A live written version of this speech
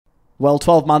Well,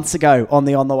 12 months ago on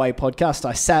the On The Way podcast,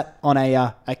 I sat on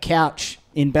a couch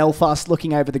in Belfast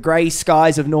looking over the grey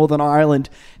skies of Northern Ireland,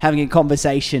 having a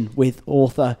conversation with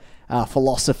author,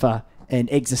 philosopher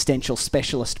and existential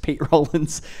specialist Pete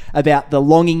Rollins about the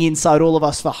longing inside all of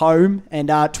us for home. And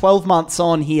 12 months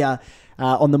on here,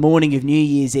 on the morning of New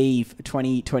Year's Eve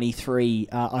 2023,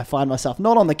 I find myself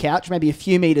not on the couch, maybe a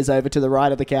few metres over to the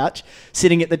right of the couch,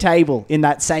 sitting at the table in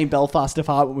that same Belfast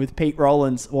apartment with Pete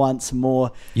Rollins once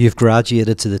more. You've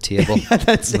graduated to the table.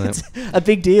 It's a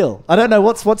big deal. I don't know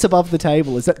what's above the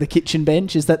table. Is that the kitchen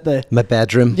bench? Is that my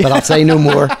bedroom? But I'll say no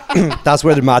more. That's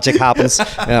where the magic happens.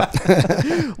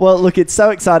 Yeah. Well, look, it's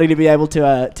so exciting to be able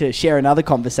to share another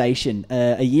conversation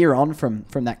a year on from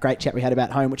that great chat we had about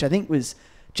home, which I think was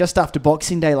just after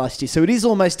Boxing Day last year. So it is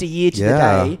almost a year to the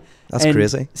day. That's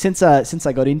crazy. Since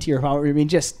I got into your apartment, we've been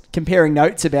just comparing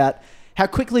notes about how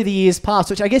quickly the years pass,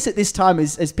 which I guess at this time,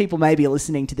 as people maybe are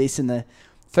listening to this in the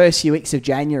first few weeks of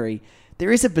January,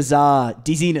 there is a bizarre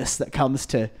dizziness that comes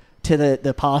to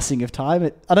the passing of time.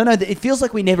 I don't know, it feels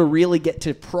like we never really get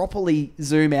to properly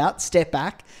zoom out, step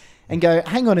back, and go,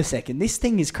 hang on a second, this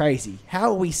thing is crazy. How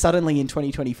are we suddenly in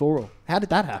 2024? How did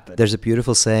that happen? There's a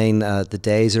beautiful saying, the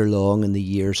days are long and the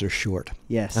years are short.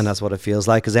 Yes. And that's what it feels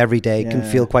like, because every day can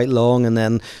feel quite long, and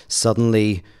then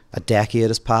suddenly a decade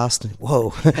has passed.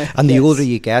 Whoa. And the older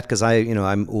you get, because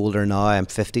I'm older now, I'm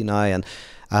 50 now, and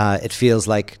it feels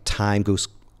like time goes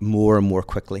more and more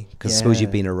quickly, because I suppose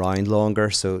you've been around longer,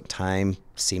 so time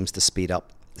seems to speed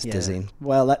up. It's dizzying.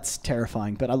 Well, that's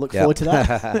terrifying, but I look forward to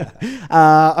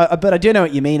that. But I do know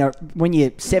what you mean. When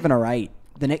you're 7 or 8,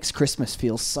 the next Christmas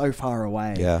feels so far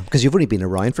away. Yeah, because you've only been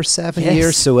around for 7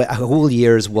 years, so a whole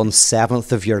year is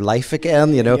 1/7 of your life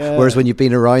again, whereas when you've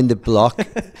been around the block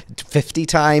 50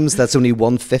 times, that's only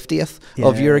 1/50th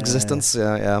of your existence.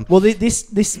 Well,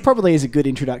 this probably is a good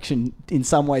introduction in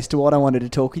some ways to what I wanted to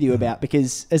talk with you about,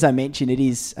 because as I mentioned, it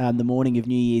is the morning of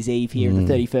New Year's Eve here, the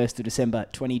 31st of December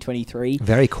 2023.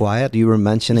 Very quiet. You were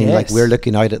mentioning like we're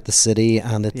looking out at the city,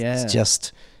 and it's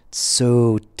just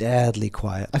so deadly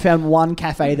quiet. I found one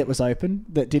cafe that was open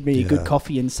that did me a good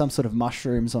coffee and some sort of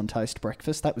mushrooms on toast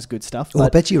breakfast. That was good stuff. I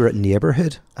bet you were at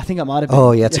Neighbourhood. I think I might have been.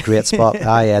 Oh yeah, it's a great spot.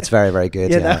 It's very, very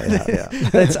good.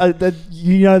 That's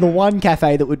the one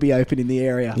cafe that would be open in the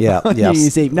area on New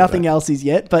Year's Eve. Nothing else is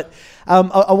yet. But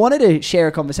I wanted to share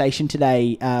a conversation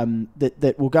today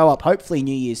that will go up hopefully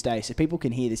New Year's Day, so people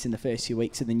can hear this in the first few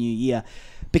weeks of the new year,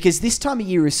 because this time of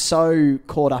year is so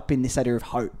caught up in this idea of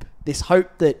hope. This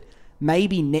hope that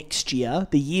maybe next year,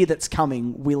 the year that's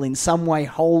coming, will in some way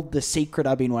hold the secret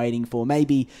I've been waiting for.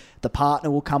 Maybe the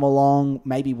partner will come along.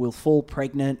 Maybe we'll fall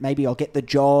pregnant. Maybe I'll get the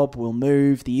job. We'll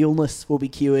move. The illness will be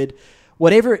cured.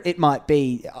 Whatever it might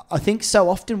be, I think so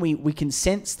often we can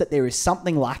sense that there is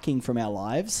something lacking from our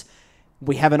lives.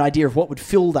 We have an idea of what would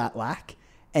fill that lack,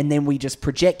 and then we just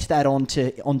project that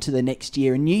onto the next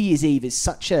year. And New Year's Eve is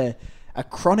such a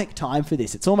chronic time for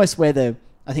this. It's almost where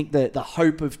I think the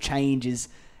hope of change is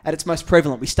at its most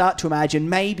prevalent. We start to imagine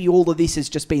maybe all of this has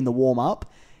just been the warm-up,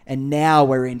 and now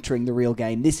we're entering the real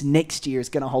game. This next year is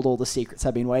going to hold all the secrets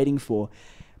I've been waiting for.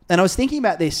 And I was thinking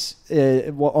about this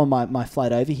on my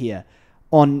flight over here,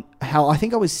 on how I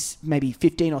think I was maybe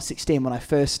 15 or 16 when it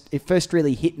first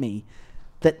really hit me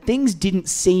that things didn't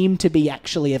seem to be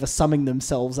actually ever summing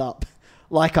themselves up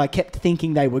like I kept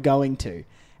thinking they were going to.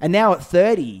 And now at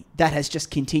 30, that has just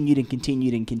continued and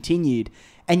continued and continued.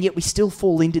 And yet we still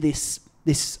fall into this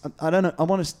I don't know, don't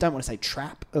want to say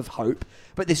trap of hope,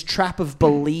 but this trap of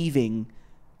believing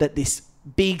that this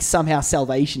big somehow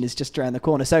salvation is just around the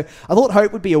corner. So I thought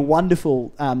hope would be a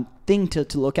wonderful thing to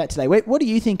look at today. What do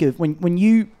you think of when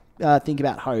you think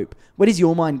about hope? Where does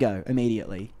your mind go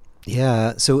immediately?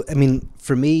 Yeah, so I mean,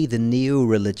 for me, the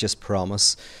neo-religious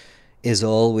promise is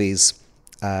always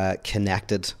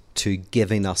connected to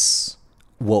giving us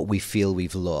what we feel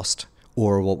we've lost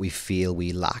or what we feel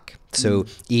we lack. So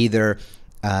either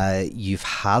you've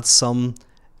had some,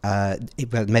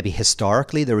 maybe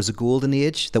historically there was a golden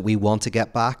age that we want to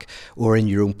get back, or in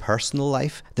your own personal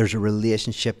life there's a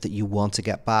relationship that you want to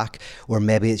get back, or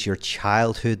maybe it's your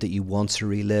childhood that you want to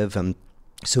relive, and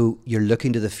so you're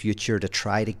looking to the future to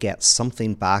try to get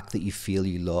something back that you feel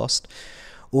you lost,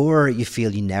 or you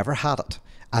feel you never had it.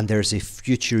 And there's a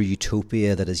future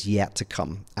utopia that is yet to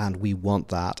come, and we want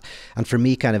that. And for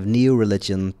me, kind of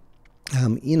neo-religion,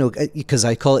 because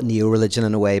I call it neo-religion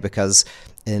in a way because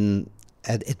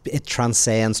it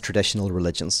transcends traditional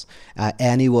religions.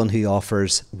 Anyone who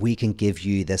offers, we can give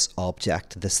you this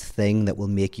object, this thing that will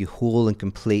make you whole and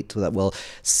complete, that will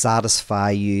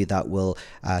satisfy you, that will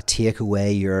take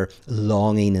away your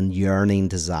longing and yearning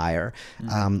desire,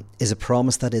 is a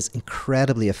promise that is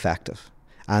incredibly effective.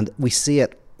 And we see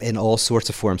it in all sorts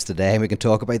of forms today, and we can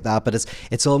talk about that, but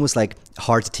it's almost like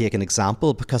hard to take an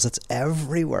example because it's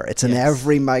everywhere. It's in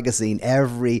every magazine,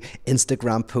 every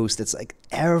Instagram post. It's like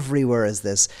everywhere is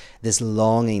this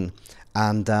longing.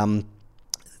 And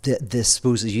this,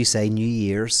 suppose, as you say, New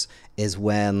Year's is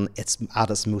when it's at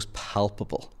its most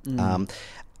palpable.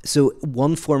 So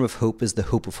one form of hope is the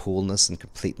hope of wholeness and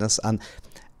completeness. And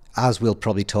as we'll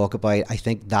probably talk about, I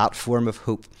think that form of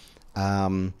hope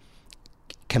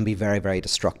can be very, very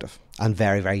destructive and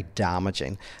very, very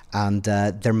damaging. And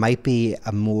there might be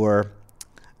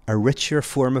a richer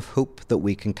form of hope that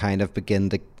we can kind of begin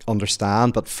to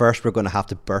understand. But first, we're going to have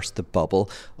to burst the bubble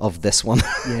of this one.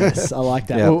 Yes, I like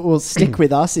that. Yeah. We'll stick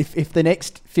with us. If the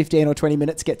next 15 or 20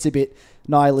 minutes gets a bit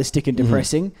nihilistic and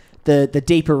depressing, the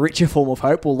deeper, richer form of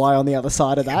hope will lie on the other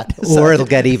side of that. Or it'll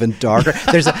get even darker.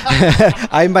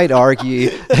 I might argue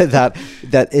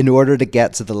that in order to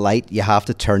get to the light, you have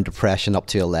to turn depression up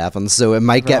to 11. So it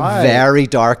might get very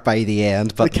dark by the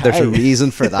end, but there's a reason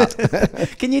for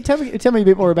that. Can you tell me a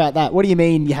bit more about that? What do you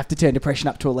mean you have to turn depression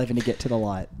up to 11 to get to the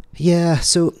light? Yeah,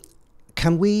 so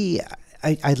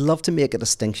I'd love to make a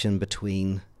distinction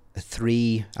between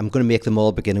three. I'm going to make them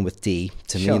all beginning with D.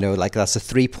 To me, like that's the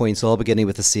 3 points all beginning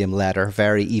with the same letter.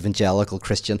 Very evangelical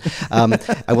Christian. I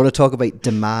want to talk about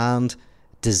demand,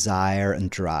 desire, and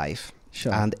drive.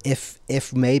 Sure. And if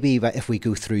we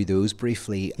go through those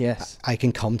briefly, I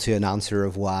can come to an answer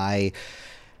of why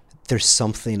there's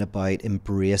something about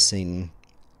embracing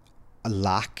a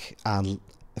lack of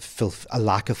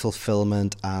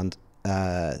fulfillment and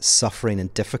suffering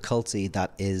and difficulty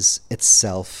that is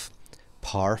itself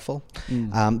powerful.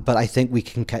 But I think we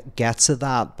can get to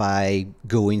that by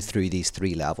going through these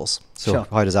three levels. So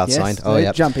how does that sound?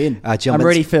 Jump in. I'm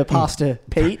ready for Pastor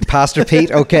Pete. Pastor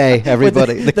Pete, okay,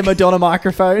 everybody. the Madonna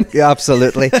microphone. Yeah,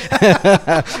 absolutely.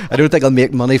 I don't think I'll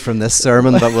make money from this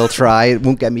sermon, but we'll try. It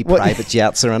won't get me private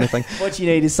jets or anything. What you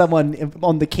need is someone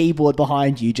on the keyboard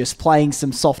behind you just playing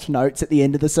some soft notes at the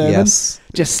end of the sermon. Yes.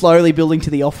 Just slowly building to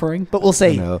the offering, but we'll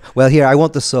see. Well, here, I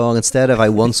want the song, instead of I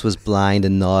once was blind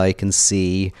and now I can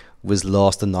see, was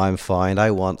lost and now I'm found.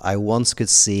 I once could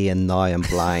see and now I'm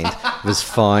blind, was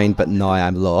found but now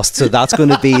I'm lost. So that's going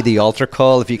to be the altar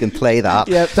call, if you can play that.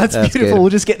 Yeah, that's beautiful. Good. We'll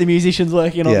just get the musicians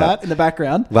working on that in the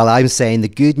background. Well, I'm saying the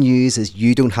good news is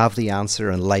you don't have the answer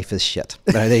and life is shit.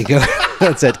 There you go.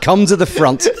 That's it. Come to the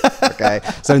front. Okay.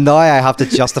 So now I have to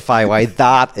justify why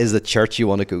that is the church you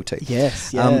want to go to.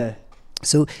 Yes. Yeah.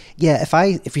 So yeah,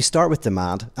 if you start with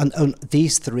demand, and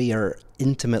these three are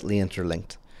intimately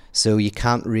interlinked, so you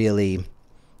can't really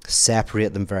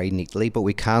separate them very neatly, but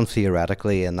we can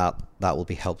theoretically, and that will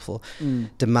be helpful.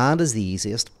 Demand is the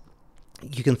easiest.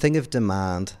 You can think of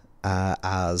demand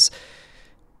as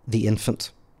the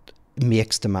infant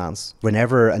makes demands.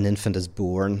 Whenever an infant is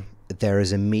born, there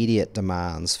is immediate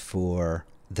demands for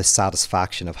the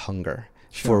satisfaction of hunger,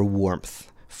 for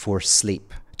warmth, for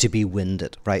sleep, to be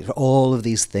winded, right? For all of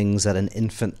these things that an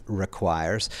infant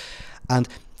requires. And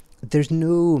there's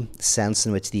no sense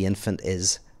in which the infant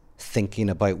is thinking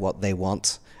about what they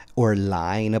want or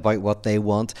lying about what they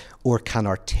want or can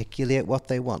articulate what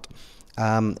they want.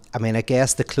 I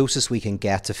guess the closest we can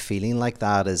get to feeling like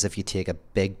that is if you take a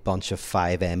big bunch of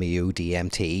 5-MeO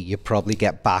DMT, you probably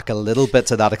get back a little bit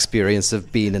to that experience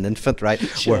of being an infant, right?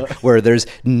 Sure. Where there's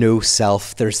no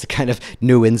self, there's the kind of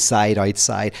no inside,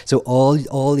 outside. So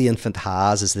all the infant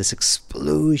has is this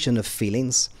explosion of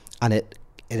feelings, and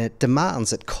it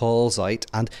demands, it calls out,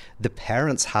 and the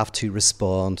parents have to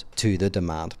respond to the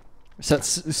demand. So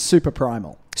it's super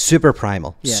primal. Super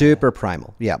primal.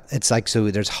 Yeah. It's like,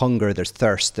 so there's hunger, there's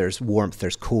thirst, there's warmth,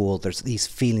 there's cold, there's these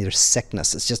feelings, there's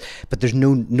sickness. It's just, but there's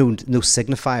no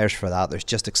signifiers for that. There's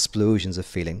just explosions of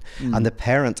feeling. And the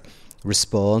parent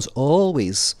responds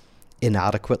always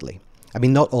inadequately. I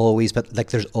mean, not always, but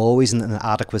like there's always an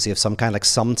inadequacy of some kind. Like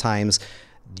sometimes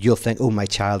you'll think, oh, my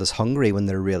child is hungry when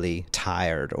they're really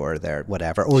tired or they're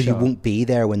whatever, or you won't be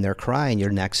there when they're crying, you're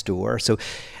next door. So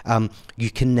you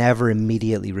can never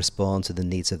immediately respond to the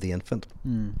needs of the infant.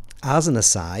 As an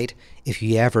aside, if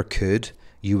you ever could,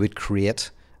 you would create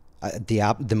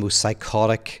the most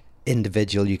psychotic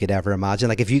individual you could ever imagine.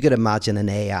 Like if you could imagine an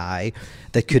AI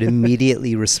that could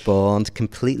immediately respond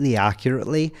completely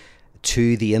accurately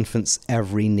to the infant's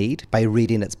every need by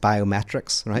reading its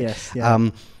biometrics, right? Yes, yeah.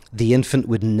 The infant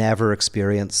would never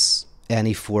experience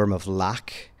any form of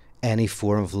lack, any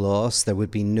form of loss. There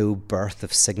would be no birth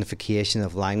of signification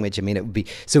of language. I mean, it would be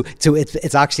so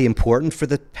it's actually important for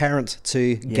the parent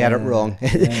to get it wrong.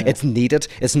 It's needed.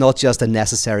 It's not just a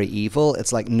necessary evil.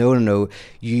 It's like no.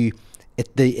 The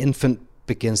infant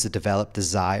begins to develop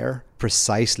desire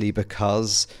precisely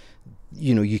because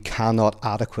you cannot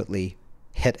adequately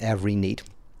hit every need.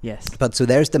 Yes. But so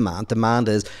there's demand. Demand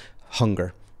is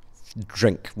hunger,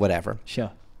 drink, whatever.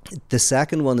 Sure. The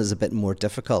second one is a bit more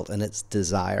difficult, and it's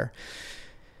desire.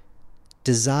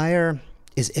 Desire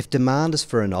is, if demand is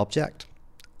for an object,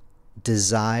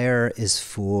 desire is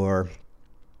for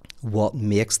what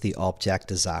makes the object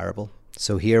desirable.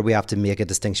 So here we have to make a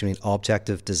distinction between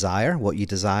objective desire, what you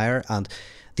desire, and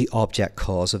the object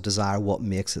cause of desire, what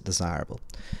makes it desirable.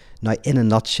 Now, in a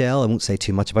nutshell, I won't say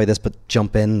too much about this, but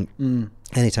jump in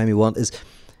anytime you want, is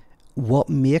what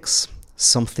makes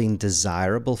something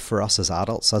desirable for us as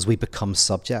adults, as we become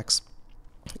subjects,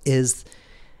 is,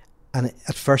 and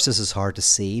at first this is hard to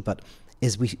see, but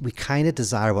is we kind of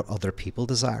desire what other people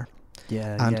desire.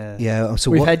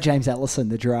 So we've had James Ellison,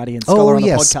 the Girardian scholar, on the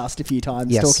podcast a few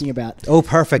times, talking about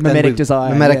mimetic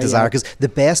desire. Mimetic desire, because the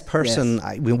best person,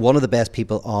 one of the best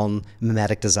people on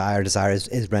mimetic desire is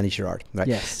René Girard, right?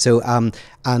 Yes. So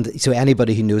so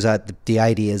anybody who knows that, the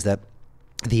idea is that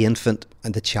the infant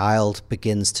and the child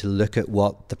begins to look at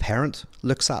what the parent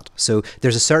looks at. So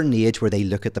there's a certain age where they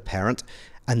look at the parent,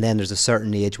 and then there's a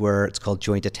certain age where it's called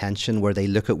joint attention, where they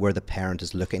look at where the parent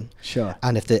is looking. Sure.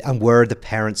 And where the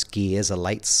parent's gaze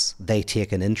alights, they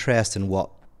take an interest in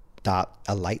what that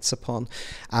alights upon.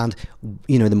 And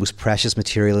the most precious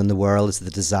material in the world is the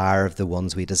desire of the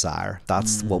ones we desire.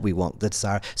 That's what we want, the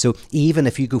desire. So even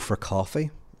if you go for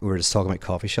coffee, we were just talking about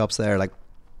coffee shops there, like,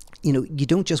 you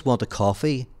don't just want a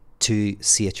coffee to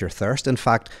sate your thirst. In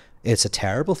fact, it's a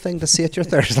terrible thing to sate your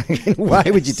thirst. Like, why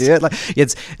would you do it? Like,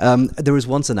 it's there was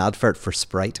once an advert for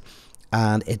Sprite,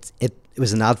 and it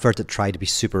was an advert that tried to be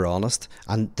super honest,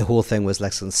 and the whole thing was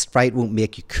like, Sprite won't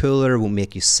make you cooler, won't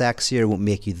make you sexier, won't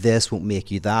make you this, won't make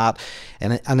you that,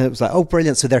 and it was like, oh,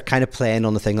 brilliant. So they're kind of playing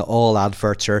on the thing that all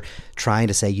adverts are trying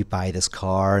to say, you buy this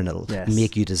car and it'll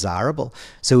make you desirable.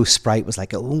 So Sprite was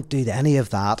like, it won't do any of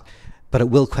that, but it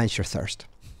will quench your thirst.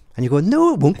 And you go,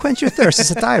 no, it won't quench your thirst.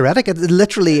 It's a diuretic. It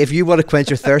literally, if you want to quench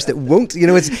your thirst, it won't.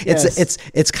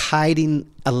 It's hiding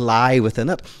a lie within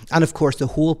it. And of course, the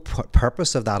whole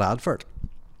purpose of that advert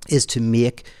is to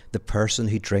make the person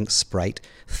who drinks Sprite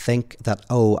think that,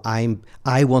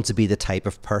 I want to be the type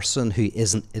of person who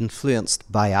isn't influenced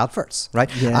by adverts,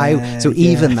 right? So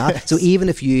even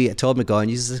if you, Todd McGowan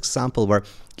uses this example where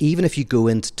even if you go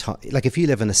into, like if you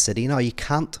live in a city now, you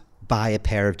can't buy a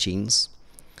pair of jeans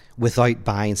without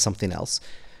buying something else,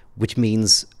 which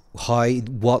means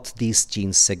what these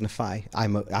jeans signify.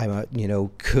 I'm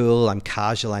cool, I'm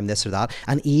casual, I'm this or that.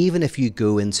 And even if you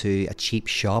go into a cheap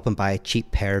shop and buy a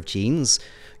cheap pair of jeans,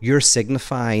 you're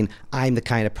signifying I'm the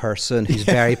kind of person who's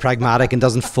very pragmatic and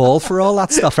doesn't fall for all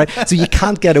that stuff, right? So you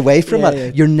can't get away from it.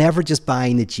 Yeah. You're never just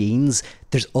buying the jeans.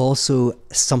 There's also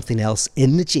something else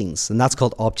in the jeans, and that's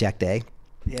called Object A.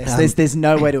 Yes, there's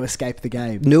no way to escape the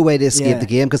game. No way to escape the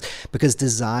game, because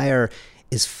desire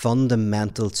is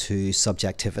fundamental to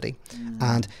subjectivity.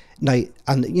 And now,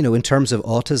 in terms of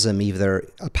autism, either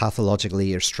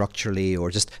pathologically or structurally, or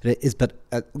just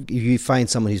you find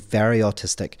someone who's very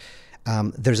autistic,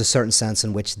 there's a certain sense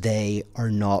in which they are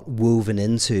not woven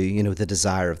into, the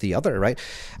desire of the other, right?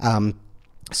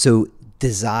 So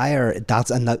desire,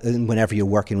 and whenever you're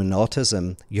working with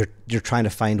autism, you're trying to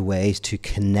find ways to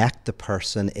connect the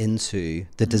person into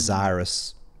the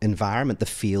desirous environment, the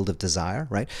field of desire,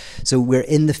 right? So we're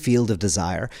in the field of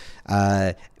desire,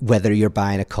 whether you're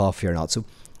buying a coffee or not. So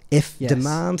if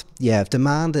demand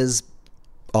is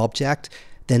object,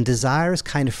 then desire is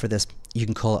kind of for this, you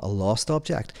can call it a lost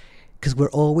object, because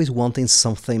we're always wanting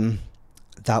something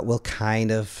that will kind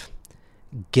of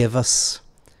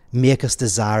make us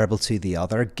desirable to the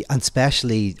other, and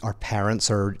especially our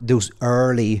parents or those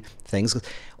early things.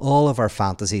 All of our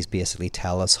fantasies basically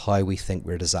tell us how we think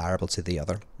we're desirable to the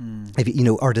other.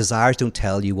 If our desires don't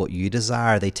tell you what you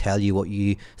desire, they tell you what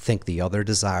you think the other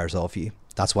desires of you.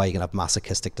 That's why you can have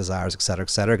masochistic desires, etc.,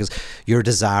 because you're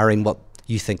desiring what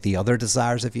you think the other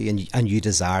desires of you, and you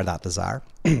desire that desire.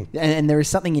 And there is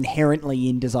something inherently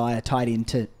in desire tied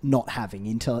into not having,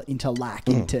 into lack,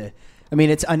 into... I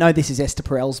mean, I know this is Esther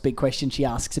Perel's big question she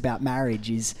asks about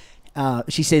marriage is,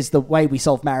 she says the way we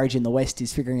solve marriage in the West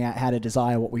is figuring out how to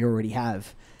desire what we already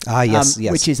have. Yes.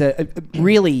 Which is a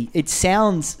really, it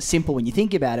sounds simple when you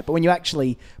think about it, but when you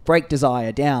actually break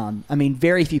desire down, I mean,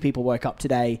 very few people woke up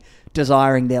today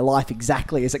desiring their life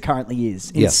exactly as it currently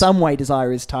is. In some way,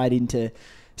 desire is tied into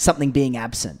something being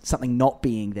absent, something not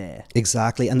being there.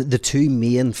 Exactly. And the two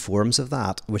main forms of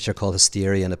that, which are called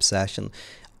hysteria and obsession,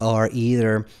 are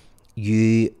either...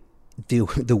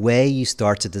 the way you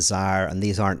start to desire, and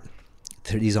these aren't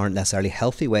necessarily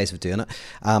healthy ways of doing it,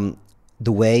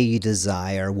 the way you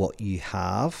desire what you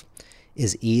have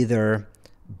is either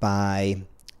by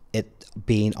it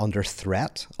being under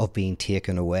threat of being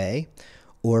taken away,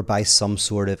 or by some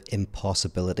sort of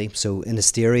impossibility. So in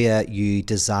hysteria, you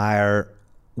desire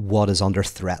what is under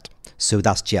threat. So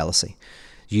that's jealousy.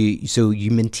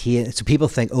 You maintain. So people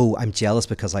think, oh, I'm jealous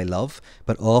because I love,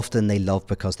 but often they love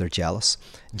because they're jealous.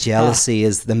 Jealousy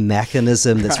is the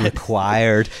mechanism that's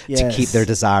required to keep their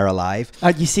desire alive.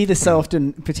 You see this so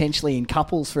often, potentially in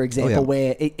couples, for example,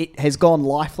 where it has gone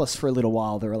lifeless for a little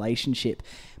while, the relationship.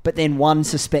 But then one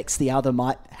suspects the other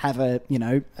might have a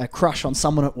crush on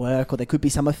someone at work, or there could be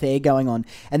some affair going on.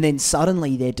 And then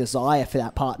suddenly their desire for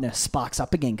that partner sparks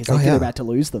up again because they're about to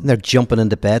lose them. And they're jumping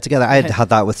into bed together. I had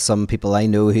that with some people I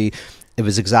know who, it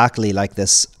was exactly like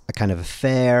this, a kind of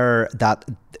affair that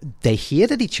they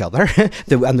hated each other.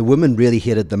 And the woman really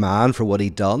hated the man for what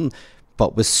he'd done,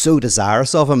 but was so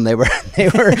desirous of him, they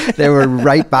were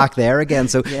right back there again.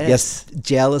 So yes,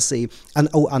 jealousy. And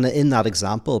in that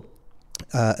example,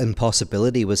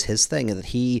 impossibility was his thing, that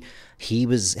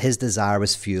his desire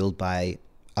was fueled by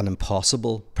an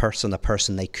impossible person, a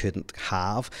person they couldn't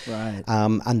have, right?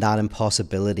 And that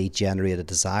impossibility generated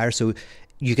desire. So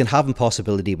you can have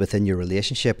impossibility within your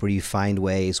relationship, where you find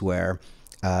ways where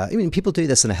people do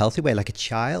this in a healthy way, like a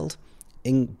child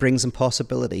brings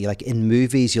impossibility. Like in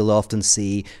movies, you'll often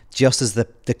see, just as the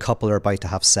couple are about to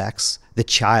have sex, the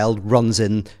child runs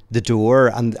in the door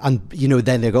and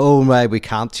then they go, oh my, we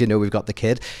can't, we've got the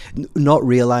kid, not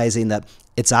realizing that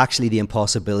it's actually the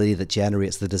impossibility that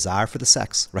generates the desire for the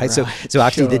sex, right? So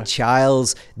actually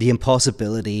the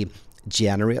impossibility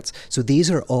generates. So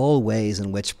these are all ways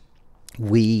in which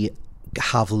we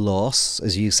have loss,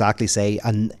 as you exactly say,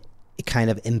 and kind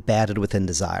of embedded within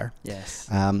desire. Yes.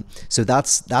 So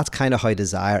that's kind of how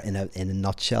desire in a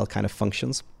nutshell kind of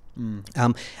functions.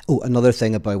 Another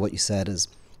thing about what you said is,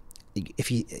 if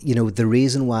the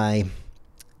reason why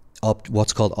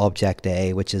what's called object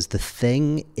A, which is the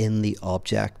thing in the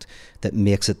object that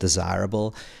makes it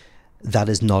desirable, that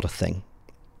is not a thing.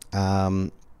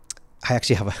 I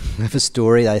actually have a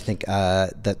story that I think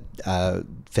that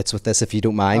fits with this, if you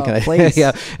don't mind. Please.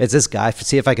 Yeah, it's this guy.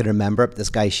 See if I can remember it. This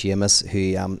guy Seamus,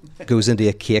 who goes into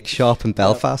a cake shop in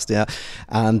Belfast.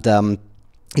 And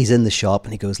he's in the shop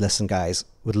and he goes, "Listen, guys,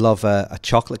 would love a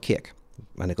chocolate cake."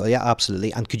 And I go, "Yeah,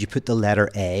 absolutely. And could you put the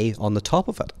letter A on the top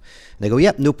of it?" And they go,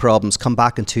 "Yep, no problems. Come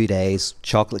back in 2 days.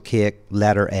 Chocolate cake,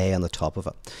 letter A on the top of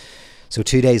it." So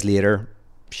 2 days later,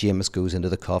 Seamus goes into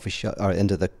the coffee shop, or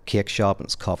into the cake shop, and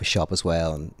it's a coffee shop as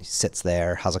well, and he sits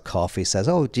there, has a coffee, says,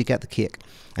 "Oh, do you get the cake?"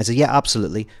 I said, "Yeah,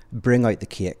 absolutely. Bring out the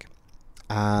cake."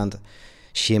 And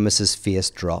Seamus's face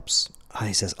drops, and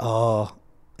he says, "Oh,"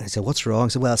 and I said, "What's wrong?"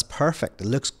 He said, "Well, it's perfect. It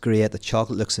looks great. The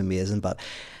chocolate looks amazing, but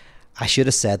I should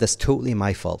have said this. Totally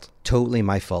my fault.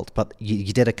 But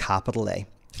you did a capital A.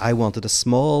 I wanted a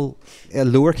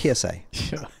lowercase a."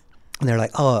 Sure. And they're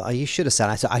like, "Oh, you should have said."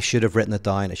 I said, "I should have written it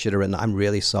down. I'm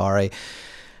really sorry."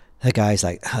 The guy's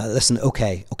like, "Listen,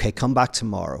 okay, come back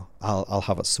tomorrow. I'll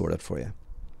have it sorted for you."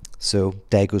 So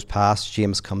day goes past,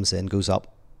 James comes in, goes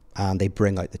up, and they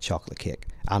bring out the chocolate cake.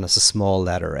 And it's a small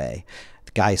letter A.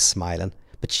 The guy's smiling,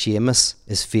 but Seamus,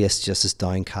 his face just is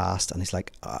downcast, and he's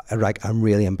like, "I'm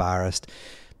really embarrassed,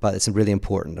 but it's really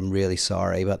important. I'm really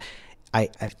sorry, but I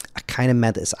kind of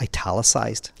meant it's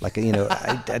italicized, like,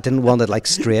 I didn't want it like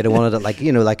straight. I wanted it like,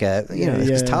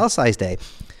 it's italicized A."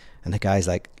 And the guy's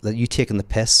like, "You taking the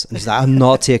piss?" And he's like, "I'm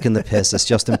not taking the piss. It's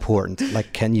just important.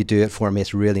 Like, can you do it for me?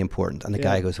 It's really important." And the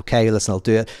guy goes, "Okay, listen, I'll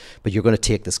do it, but you're going to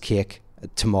take this cake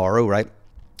tomorrow, right?"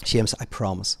 Seamus, "I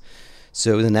promise."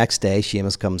 So the next day,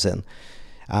 Seamus comes in,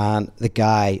 and the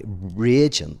guy,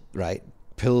 raging, right,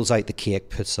 pulls out the cake,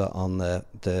 puts it on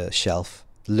the shelf,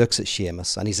 looks at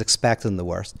Seamus, and he's expecting the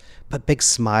worst, but big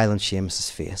smile on Seamus's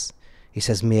face. He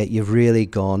says, "Mate, you've really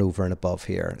gone over and above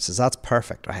here." He says, "That's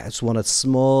perfect. I just wanted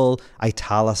small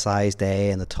italicized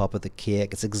A on the top of the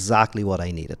cake. It's exactly what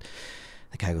I needed."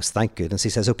 The guy goes, "Thank goodness." He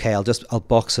says, "Okay, I'll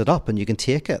box it up and you can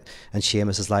take it." And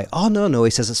Seamus is like, "Oh, no."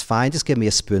 He says, "It's fine. Just give me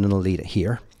a spoon and I'll eat it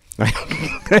here." Right?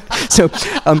 So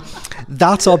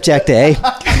that's object A.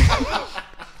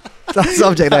 That's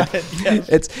object A.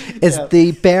 It's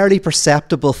the barely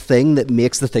perceptible thing that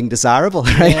makes the thing desirable,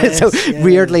 right? So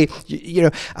weirdly,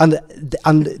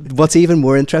 and what's even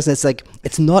more interesting, it's like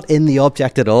it's not in the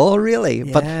object at all, really,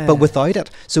 but without it.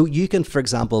 So you can, for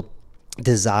example,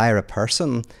 desire a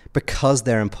person because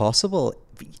they're impossible.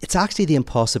 it's actually the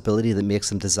impossibility that makes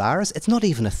them desirous. It's not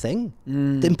even a thing.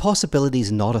 The impossibility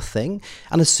is not a thing.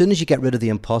 And as soon as you get rid of the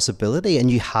impossibility and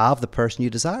you have the person you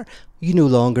desire, you no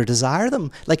longer desire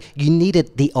them. Like, you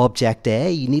needed the object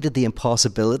A, you needed the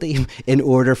impossibility in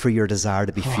order for your desire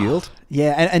to be fueled.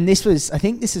 Yeah, and this was, I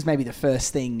think this is maybe the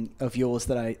first thing of yours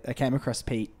that I came across,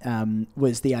 Pete,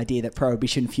 was the idea that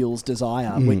prohibition fuels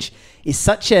desire, which is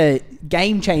such a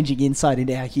game-changing insight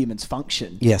into how humans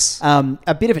function. Yes.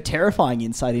 A bit of a terrifying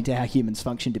insight into how humans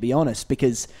function, to be honest,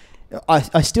 because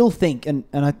I still think, and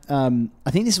I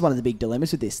think this is one of the big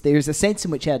dilemmas with this, there is a sense in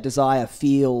which our desire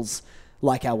feels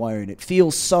like our own. It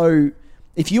feels so...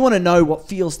 If you want to know what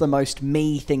feels the most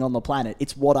me thing on the planet,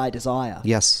 it's what I desire.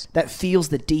 Yes. That feels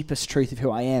the deepest truth of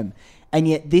who I am. And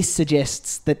yet this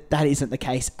suggests that that isn't the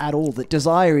case at all. That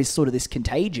desire is sort of this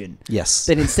contagion. Yes.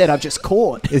 That instead I've just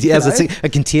caught. Yes, it's a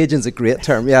contagion is a great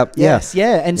term. Yeah. Yes,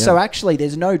 yeah. And so actually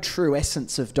there's no true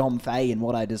essence of Dom Fay in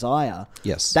what I desire.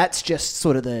 Yes. That's just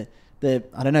sort of the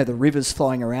I don't know, the rivers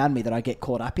flowing around me that I get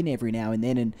caught up in every now and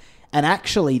then. And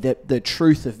actually the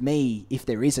truth of me, if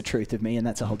there is a truth of me, and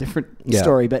that's a whole different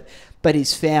story, but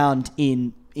is found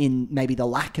in maybe the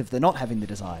lack of the not having the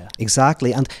desire.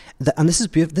 Exactly. And this is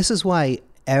beautiful. This is why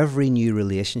every new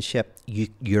relationship,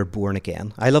 you're born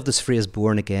again. I love this phrase,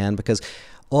 born again, because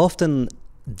often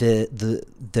the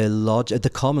logic, the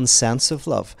common sense of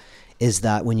love is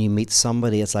that when you meet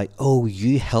somebody, it's like, oh,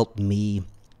 you helped me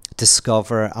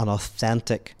discover an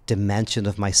authentic dimension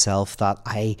of myself that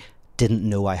I didn't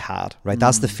know I had, right?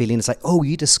 That's the feeling. It's like, oh,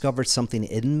 you discovered something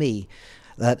in me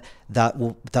that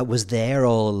was there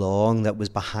all along, that was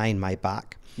behind my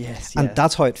back. Yes. And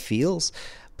that's how it feels.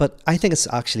 But I think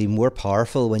it's actually more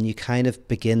powerful when you kind of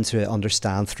begin to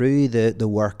understand through the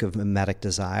work of mimetic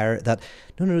desire that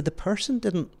no, the person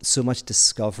didn't so much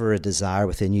discover a desire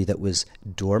within you that was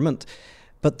dormant,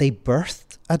 but they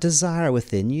birthed a desire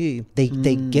within you. They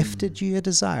gifted you a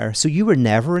desire. So you were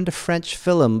never into French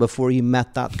film before you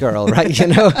met that girl, right?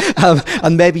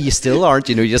 And maybe you still aren't,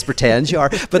 you just pretend you are.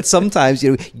 But sometimes,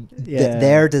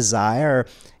 their desire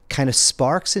kind of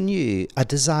sparks in you a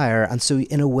desire. And so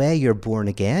in a way, you're born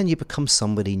again. You become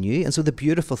somebody new. And so the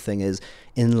beautiful thing is,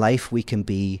 in life, we can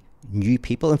be new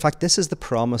people. In fact, this is the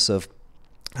promise of,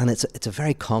 and it's a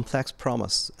very complex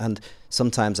promise. And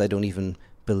sometimes I don't even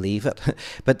believe it,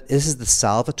 but this is the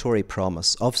salvatory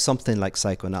promise of something like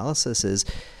psychoanalysis, is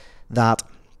that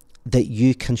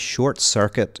you can short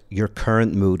circuit your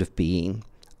current mode of being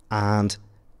and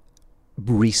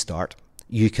restart.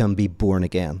 You can be born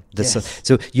again.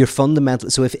 So you're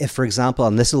fundamental. So if for example,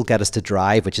 and this will get us to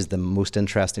drive, which is the most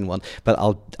interesting one, but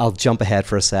I'll jump ahead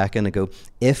for a second and go,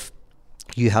 if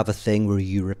you have a thing where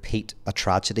you repeat a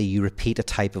tragedy, you repeat a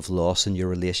type of loss in your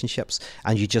relationships,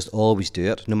 and you just always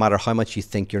do it, no matter how much you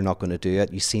think you're not going to do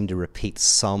it, you seem to repeat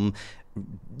some,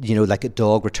 like a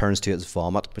dog returns to its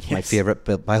vomit, which is my favorite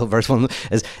Bible verse one,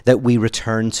 is that we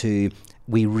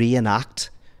reenact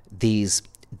these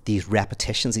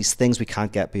repetitions, these things we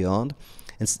can't get beyond.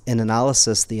 In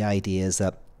analysis, the idea is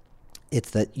that it's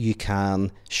that you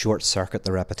can short circuit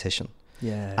the repetition,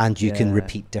 and you can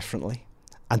repeat differently.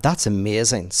 And that's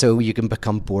amazing. So you can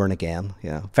become born again.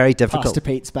 Yeah, very difficult. Pastor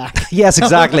Pete's back. Yes,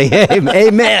 exactly.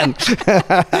 Amen.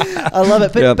 I love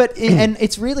it. But and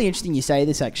it's really interesting you say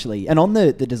this, actually. And on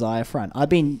the desire front, I've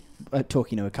been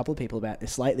talking to a couple of people about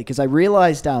this lately, because I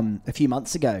realized a few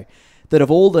months ago that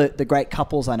of all the great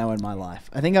couples I know in my life,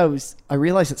 I think I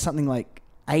realized that something like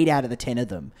 8 out of the 10 of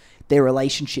them, their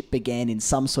relationship began in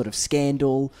some sort of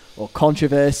scandal or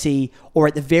controversy, or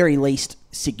at the very least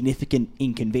significant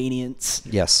inconvenience.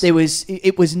 Yes. It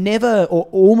was never, or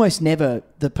almost never,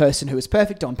 the person who was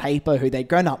perfect on paper, who they'd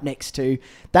grown up next to.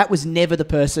 That was never the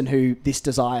person who this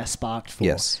desire sparked for.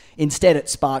 Yes. Instead, it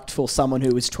sparked for someone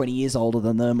who was 20 years older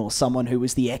than them, or someone who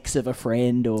was the ex of a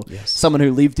friend, or someone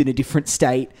who lived in a different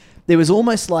state. There was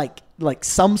almost like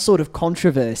some sort of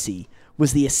controversy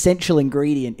was the essential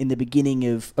ingredient in the beginning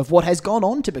of what has gone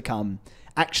on to become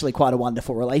actually quite a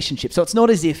wonderful relationship. So it's not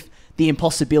as if the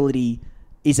impossibility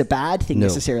is a bad thing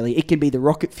necessarily. It can be the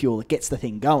rocket fuel that gets the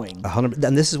thing going. 100%.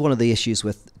 And this is one of the issues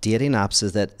with dating apps,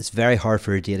 is that it's very hard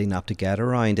for a dating app to get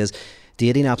around. Is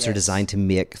dating apps are designed to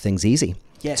make things easy.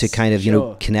 Yes, to kind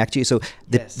of, connect you. So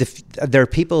there are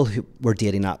people who were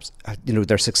dating apps,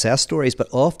 they're success stories, but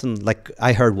often, like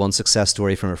I heard one success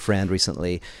story from a friend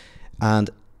recently,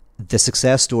 and the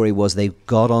success story was they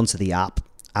got onto the app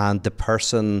and the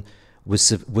person was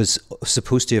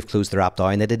supposed to have closed their app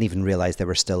down. They didn't even realize they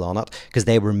were still on it because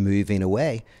they were moving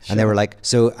away. Sure. And they were like,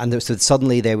 so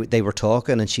suddenly they were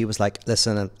talking, and she was like,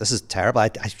 listen, this is terrible. I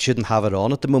shouldn't have it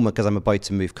on at the moment because I'm about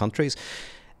to move countries.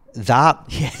 that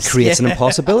creates an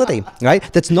impossibility, right?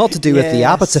 That's not to do with the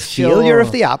app. It's a failure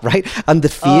of the app, right? And the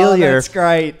failure... that's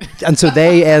great. And so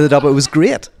they ended up, it was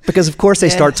great. Because, of course, they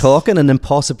start talking and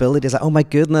impossibility is like, oh, my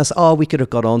goodness, we could have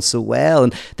got on so well.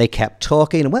 And they kept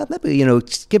talking. Well, maybe,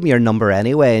 just give me your number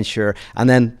anyway, and sure. And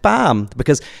then, bam.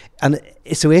 And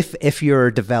so if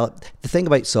you're the thing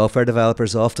about software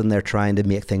developers, often they're trying to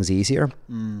make things easier.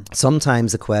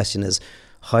 Sometimes the question is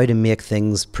how to make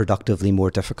things productively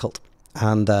more difficult.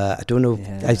 And I don't know.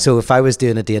 So if I was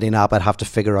doing a dating app, I'd have to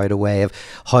figure out a way of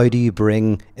how do you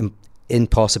bring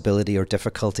impossibility or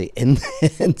difficulty into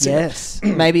Yes.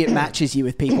 Maybe it matches you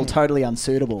with people totally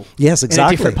unsuitable. Yes,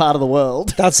 exactly. In a different part of the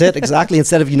world. That's it, exactly.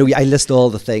 Instead of, I list all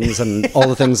the things and all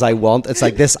the things I want. It's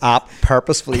like this app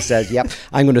purposefully says, yep,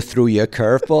 I'm going to throw you a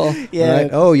curveball. Yeah. Right?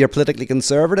 Oh, you're politically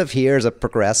conservative. Here's a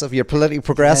progressive. You're politically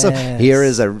progressive. Yes. Here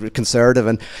is a conservative.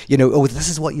 And, this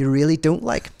is what you really don't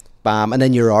like. Bam. And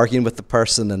then you're arguing with the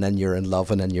person, and then you're in love,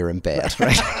 and then you're in bed,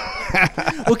 right?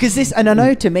 Well, because and I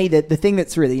know to me that the thing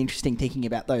that's really interesting thinking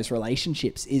about those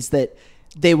relationships is that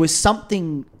there was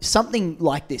something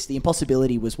like this. The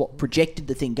impossibility was what projected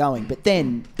the thing going, but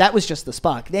then that was just the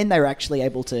spark. Then they were actually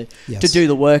able to do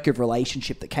the work of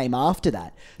relationship that came after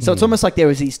that. So it's almost like there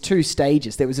was these two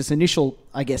stages. There was this initial,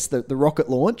 I guess, the rocket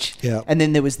launch, and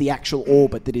then there was the actual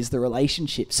orbit that is the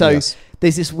relationship. So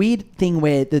there's this weird thing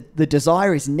where the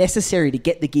desire is necessary to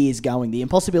get the gears going. The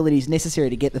impossibility is necessary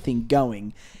to get the thing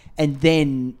going. And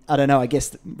then, I don't know, I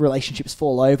guess relationships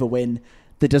fall over when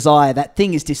the desire, that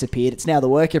thing has disappeared. It's now the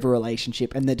work of a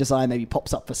relationship, and the desire maybe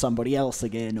pops up for somebody else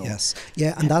again. Yes.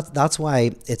 Yeah, and that's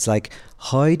why it's like,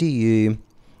 how do you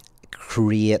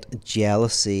create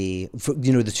jealousy?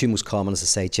 The two most common, as I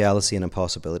say, jealousy and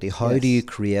impossibility. How do you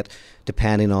create,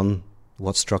 depending on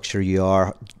what structure you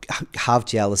are, have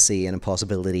jealousy and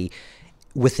impossibility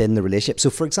within the relationship?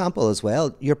 So, for example, as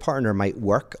well, your partner might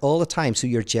work all the time, so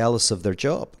you're jealous of their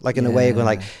job. Like, in a way, going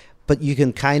like, but you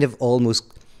can kind of almost...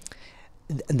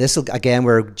 And this will, again,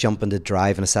 we're jumping to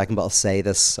drive in a second, but I'll say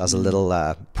this as a little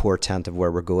portent of where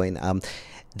we're going,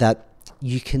 that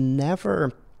you can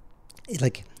never,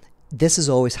 this is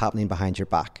always happening behind your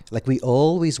back. Like, we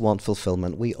always want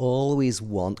fulfillment. We always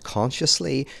want,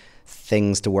 consciously,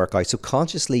 things to work out. So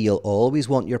consciously, you'll always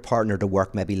want your partner to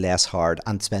work maybe less hard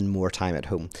and spend more time at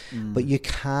home. But you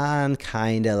can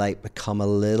kind of become a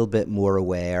little bit more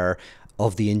aware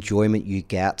of the enjoyment you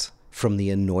get from the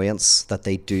annoyance that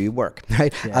they do work,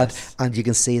 right? Yes. And you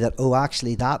can see that,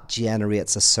 actually that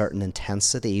generates a certain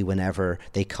intensity whenever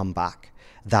they come back.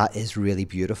 That is really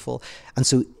beautiful. And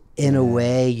so in a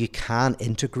way, you can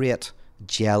integrate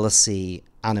jealousy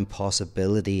and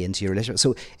impossibility into your relationship.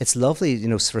 So it's lovely,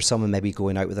 for someone maybe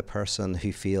going out with a person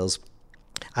who feels,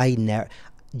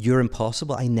 you're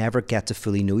impossible. I never get to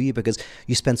fully know you, because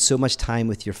you spend so much time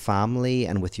with your family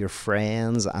and with your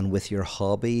friends and with your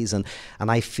hobbies. And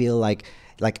I feel like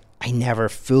I never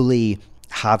fully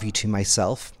have you to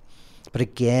myself. But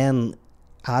again,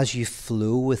 as you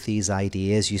flow with these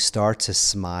ideas, you start to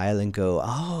smile and go,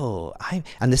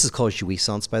 and this is called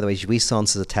jouissance, by the way.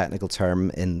 Jouissance is a technical term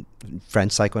in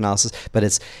French psychoanalysis, but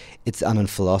it's and in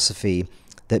philosophy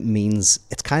that means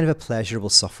it's kind of a pleasurable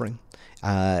suffering.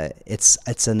 It's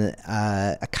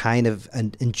a kind of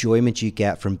an enjoyment you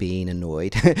get from being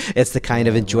annoyed. It's the kind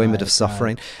of enjoyment of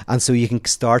suffering. Right. And so you can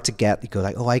start to go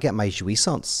like, I get my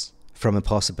jouissance from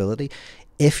impossibility.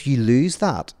 If you lose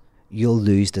that, you'll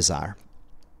lose desire.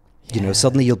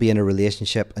 Suddenly you'll be in a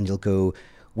relationship and you'll go,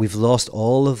 we've lost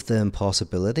all of the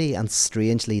impossibility, and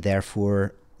strangely,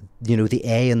 therefore, the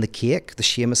A on the cake, the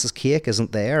Seamus's cake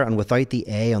isn't there, and without the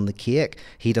A on the cake,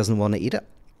 he doesn't want to eat it.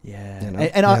 Yeah.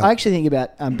 And I actually think about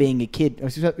being a kid.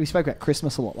 We spoke about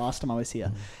Christmas a lot last time I was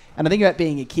here. And I think about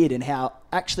being a kid and how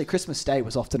actually Christmas Day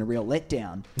was often a real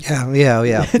letdown. Yeah.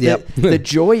 The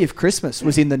joy of Christmas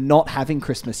was in the not having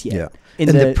Christmas yet. Yeah. In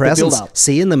the presents,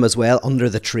 seeing them as well under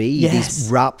the tree. Yes.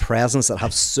 These wrapped presents that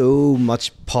have so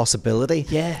much possibility.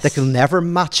 Yes. That can never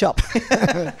match up.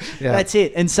 That's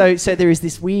it. And so there is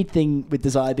this weird thing with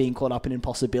desire being caught up in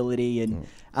impossibility, and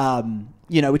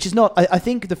which is not. I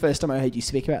think the first time I heard you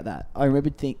speak about that, I remember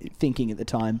thinking at the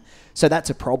time, so that's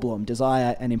a problem.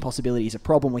 Desire and impossibility is a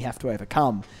problem we have to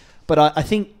overcome. But I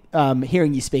think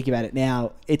hearing you speak about it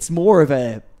now, it's more of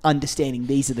a understanding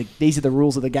these are the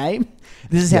rules of the game.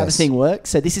 This is how the thing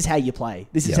works. So this is how you play.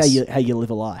 This is how you live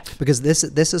a life. Because this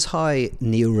is how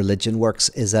neo-religion works,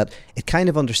 is that it kind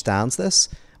of understands this,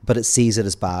 but it sees it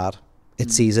as bad.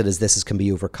 It sees it as this can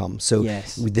be overcome. So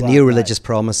the neo-religious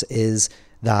promise is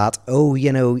that,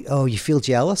 you feel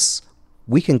jealous?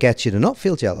 We can get you to not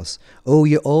feel jealous.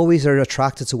 You always are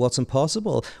attracted to what's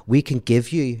impossible. We can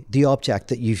give you the object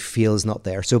that you feel is not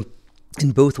there. So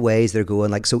in both ways they're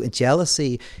going like, so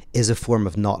jealousy is a form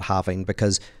of not having,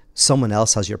 because someone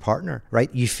else has your partner,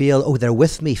 right? You feel, oh, they're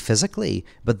with me physically,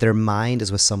 but their mind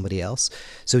is with somebody else.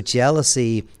 So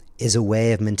jealousy is a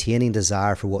way of maintaining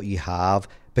desire for what you have,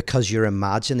 because you're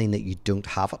imagining that you don't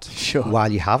have it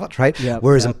while you have it, right?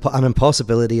 Whereas an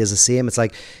impossibility is the same. It's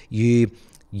like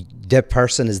the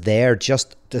person is there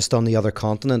just on the other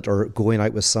continent or going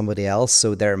out with somebody else.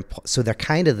 So they're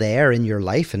kind of there in your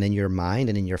life and in your mind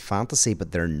and in your fantasy,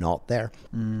 but they're not there.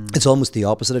 It's almost the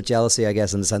opposite of jealousy, I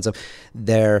guess, in the sense of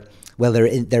they're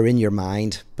in your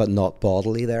mind, but not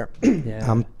bodily there.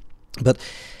 But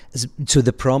so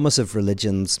the promise of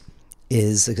religions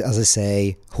is, as I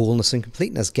say, wholeness and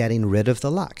completeness, getting rid of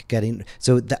the lack,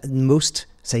 so that most,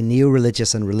 say,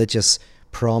 neo-religious and religious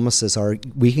promises are,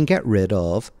 we can get rid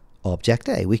of object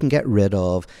A. We can get rid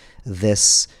of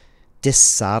this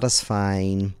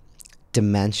dissatisfying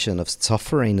dimension of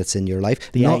suffering that's in your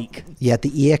life. The ache. Yeah,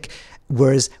 the ache,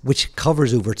 which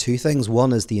covers over two things.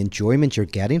 One is the enjoyment you're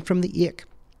getting from the ache,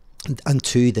 and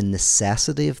two, the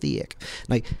necessity of the ache.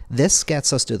 Now, this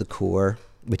gets us to the core,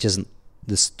 which isn't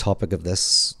this topic of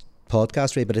this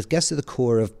podcast, really, but it gets to the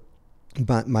core of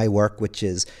my work, which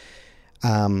is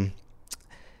that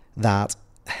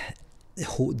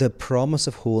the promise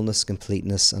of wholeness,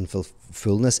 completeness, and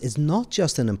fullness is not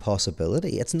just an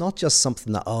impossibility. It's not just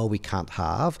something that, we can't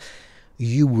have.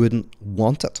 You wouldn't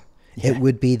want it. It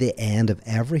would be the end of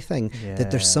everything.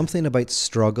 That there's something about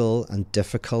struggle and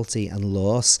difficulty and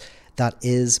loss that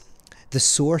is the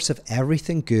source of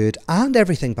everything good and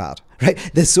everything bad, right?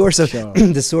 The source of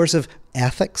the source of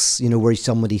ethics, where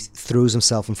somebody throws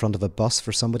himself in front of a bus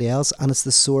for somebody else, and it's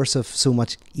the source of so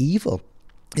much evil,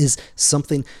 is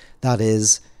something that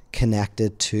is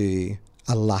connected to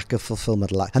a lack of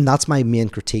fulfillment. And that's my main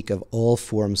critique of all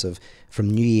forms of, from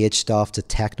New Age stuff to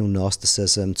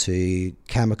techno-Gnosticism to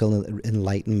chemical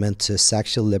enlightenment to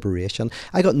sexual liberation.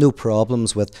 I got no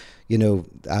problems with,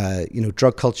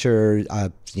 drug culture,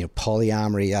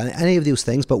 polyamory, any of those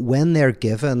things. But when they're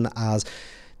given as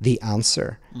the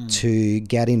answer to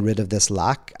getting rid of this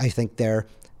lack, I think they're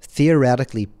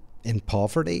theoretically in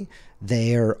poverty.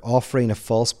 They're offering a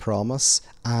false promise,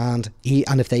 and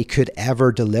if they could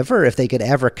ever deliver, if they could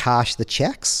ever cash the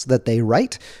checks that they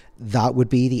write, that would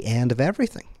be the end of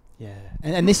everything. Yeah,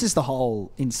 and this is the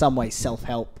whole, in some ways,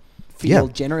 self-help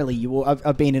field generally.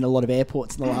 I've been in a lot of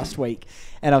airports in the last week,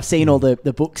 and I've seen all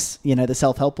the books, the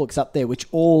self-help books up there, which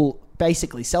all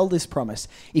basically sell this promise.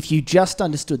 If you just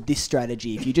understood this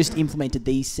strategy, if you just implemented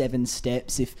these 7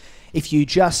 steps, if you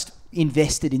just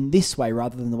invested in this way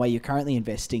rather than the way you're currently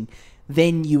investing,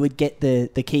 then you would get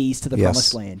the keys to the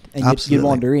promised land, and you'd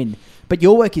wander in. But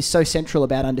your work is so central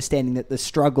about understanding that the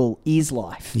struggle is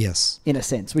life, in a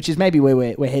sense, which is maybe where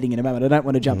we're heading in a moment. I don't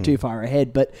want to jump too far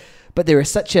ahead, but there is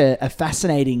such a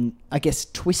fascinating, I guess,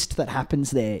 twist that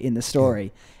happens there in the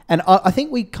story. And I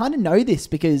think we kind of know this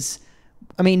because,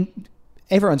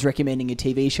 everyone's recommending a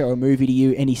TV show or a movie to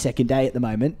you any second day at the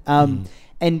moment.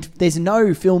 And there's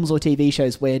no films or TV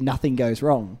shows where nothing goes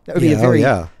wrong. That would be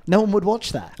no one would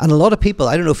watch that. And a lot of people,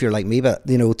 I don't know if you're like me, but,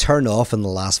 turn off in the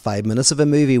last 5 minutes of a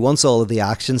movie once all of the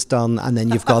action's done, and then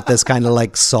you've got this kind of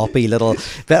like soppy little,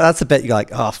 that's a bit, you're like,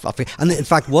 oh, and in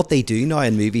fact, what they do now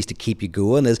in movies to keep you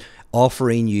going is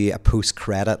offering you a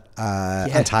post-credit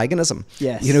antagonism.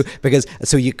 Because,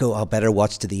 so you go, I'll better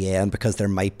watch to the end because there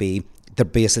might be a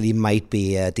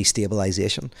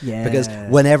destabilization. Because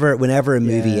whenever a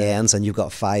movie ends and you've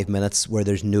got 5 minutes where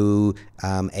there's no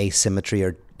asymmetry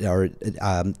or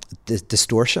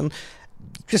distortion,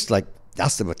 just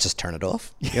turn it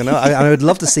off. I would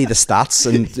love to see the stats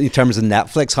in terms of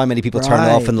Netflix, how many people turn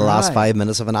off in the last 5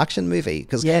 minutes of an action movie,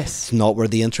 because it's not where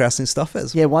the interesting stuff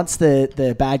is. Once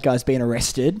the bad guy's been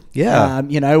arrested,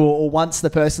 or once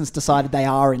the person's decided they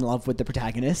are in love with the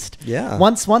protagonist,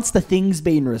 once the thing's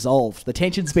been resolved, the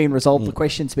tension's been resolved, the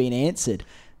question's been answered,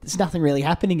 there's nothing really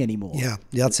happening anymore. Yeah,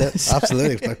 that's it.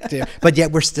 Absolutely. But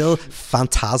yet we're still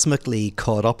phantasmically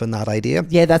caught up in that idea.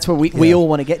 Yeah, that's where we all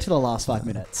want to get to the last 5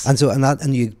 minutes.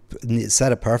 And you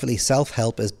said it perfectly.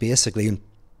 Self-help is basically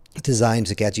designed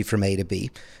to get you from A to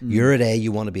B. You're at A,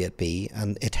 you want to be at B,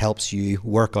 and it helps you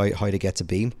work out how to get to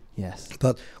B. Yes.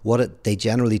 But what they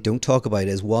generally don't talk about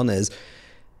is, one is,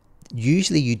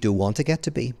 usually you do want to get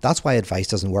to B. That's why advice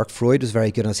doesn't work. Freud was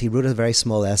very good on this. He wrote a very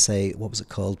small essay. What was it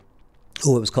called? It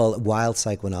was called Wild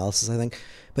Psychoanalysis, I think.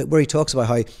 But where he talks about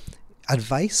how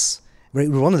advice,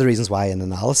 one of the reasons why in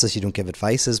analysis you don't give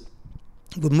advice is,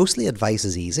 well, mostly advice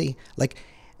is easy. Like,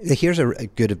 here's a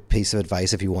good piece of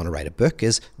advice if you want to write a book,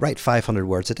 is write 500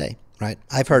 words a day, right?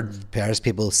 I've heard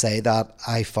people say that.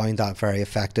 I found that very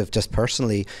effective just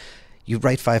personally. you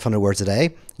write 500 words a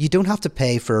day. You don't have to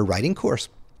pay for a writing course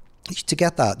to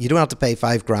get that. You don't have to pay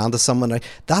 $5,000 to someone.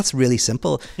 That's really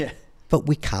simple. Yeah. But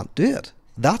we can't do it.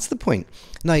 That's the point.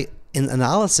 Now, in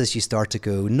analysis, you start to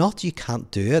go, not you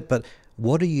can't do it, but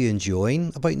what are you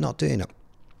enjoying about not doing it?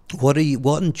 What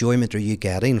enjoyment are you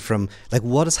getting from, like,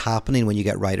 what is happening when you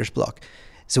get writer's block?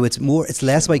 So it's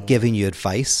less about giving you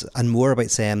advice and more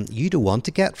about saying you don't want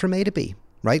to get from A to B,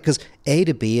 right? Because A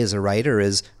to B as a writer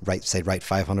is write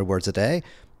 500 words a day.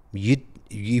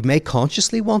 You may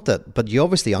consciously want it, but you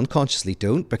obviously unconsciously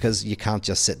don't, because you can't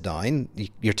just sit down.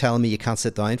 You're telling me you can't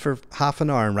sit down for half an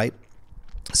hour and write.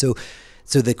 So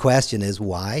the question is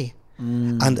why?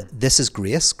 And this is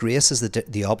grace. Grace is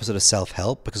the opposite of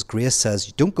self-help, because grace says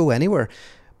you don't go anywhere,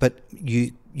 but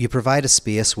you provide a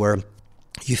space where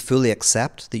you fully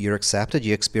accept that you're accepted.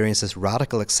 You experience this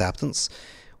radical acceptance,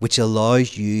 which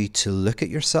allows you to look at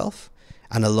yourself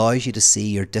and allows you to see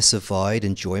your disavowed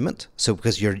enjoyment. So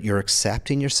because you're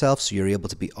accepting yourself, so you're able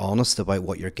to be honest about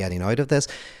what you're getting out of this.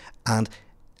 And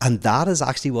that is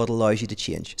actually what allows you to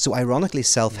change. So ironically,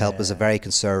 self-help is a very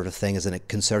conservative thing, as in it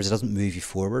doesn't move you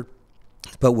forward.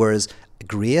 But whereas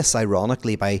grace,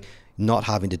 ironically, by not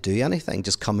having to do anything,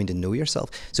 just coming to know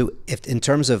yourself. So if in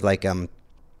terms of like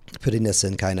putting this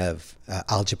in kind of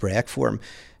algebraic form,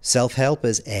 self-help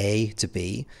is A to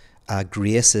B,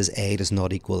 grace is A does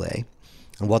not equal A.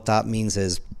 And what that means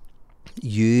is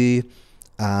you're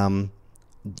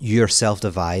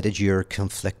self-divided, you're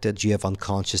conflicted, you have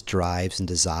unconscious drives and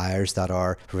desires that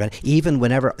are prevented. Even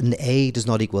whenever an A does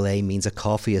not equal A means a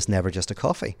coffee is never just a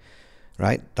coffee.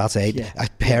 Right, that's A. Yeah. A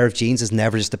pair of jeans is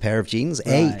never just a pair of jeans.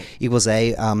 Right. A equals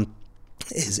A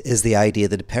is the idea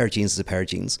that a pair of jeans is a pair of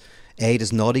jeans. A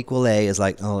does not equal A is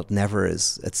like, oh, it never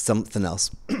is. It's something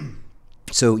else.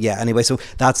 So yeah, anyway, so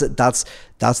that's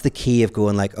the key of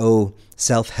going like, oh,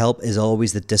 self-help is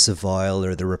always the disavowal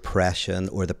or the repression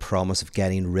or the promise of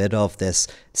getting rid of this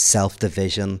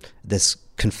self-division, this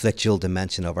conflictual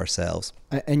dimension of ourselves.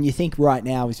 And you think right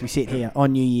now as we sit here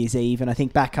on New Year's Eve, and I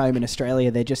think back home in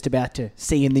Australia they're just about to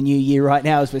see in the new year right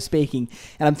now as we're speaking,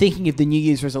 and I'm thinking of the New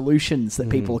Year's resolutions that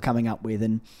people are coming up with,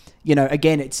 and you know,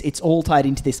 again, it's all tied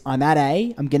into this, I'm at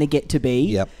A, I'm going to get to B.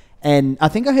 Yep. And I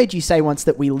think I heard you say once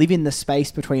that we live in the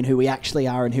space between who we actually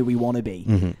are and who we want to be.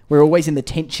 Mm-hmm. We're always in the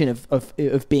tension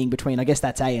of being between, I guess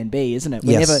that's A and B, isn't it?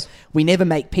 We never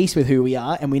make peace with who we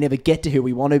are, and we never get to who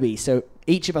we want to be. So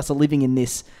each of us are living in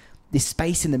this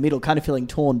space in the middle, kind of feeling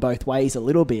torn both ways a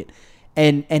little bit.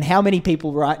 And how many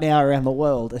people right now around the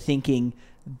world are thinking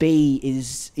B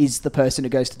is the person who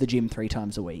goes to the gym 3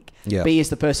 times a week. Yeah. B is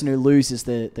the person who loses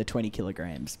the 20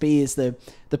 kilograms. B is the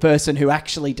person who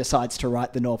actually decides to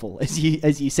write the novel, as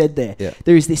you said there. Yeah.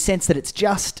 There is this sense that it's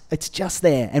just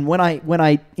there. And when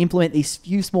I implement these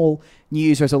few small New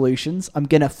Year's resolutions, I'm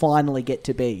gonna finally get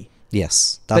to B.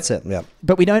 Yes, that's it. Yeah.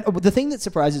 But we don't. The thing that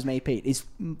surprises me, Pete, is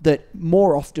that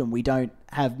more often we don't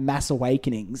have mass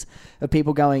awakenings of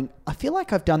people going, I feel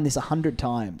like I've done this 100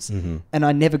 times and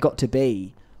I never got to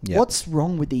B. Yep. What's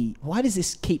wrong with why does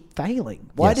this keep failing?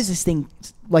 Why does this thing,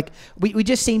 like, we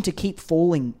just seem to keep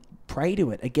falling prey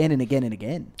to it again and again and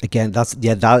again? Again,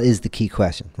 that is the key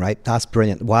question, right? That's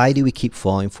brilliant. Why do we keep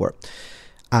falling for it?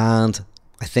 And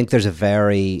I think there's a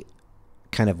very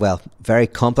very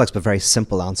complex but very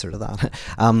simple answer to that.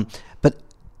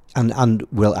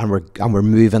 We're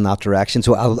moving that direction.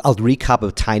 So I'll recap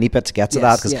a tiny bit to get to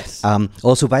that. Because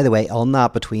also, by the way, on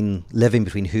that living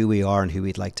between who we are and who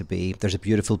we'd like to be, there's a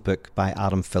beautiful book by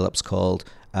Adam Phillips called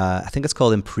I think it's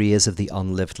called In Praise of the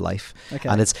Unlived Life. Okay.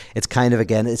 And it's kind of,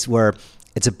 again, it's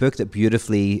a book that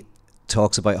beautifully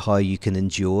talks about how you can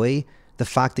enjoy the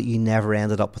fact that you never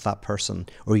ended up with that person,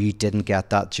 or you didn't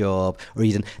get that job, or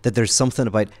you didn't, that there's something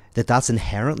about that's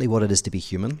inherently what it is to be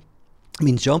human. I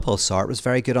mean, Jean-Paul Sartre was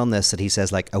very good on this, that he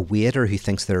says, like, a waiter who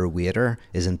thinks they're a waiter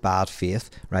is in bad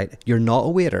faith, right? You're not a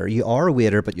waiter. You are a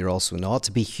waiter, but you're also not.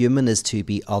 To be human is to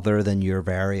be other than your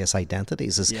various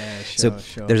identities. Sure.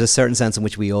 There's a certain sense in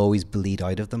which we always bleed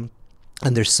out of them.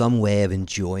 And there's some way of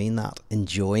enjoying that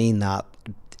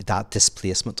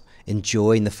displacement,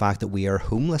 enjoying the fact that we are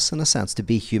homeless, in a sense. To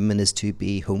be human is to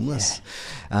be homeless.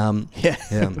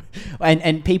 Yeah.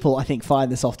 And people, I think,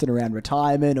 find this often around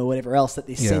retirement or whatever else, that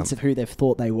this sense of who they've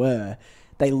thought they were,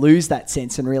 they lose that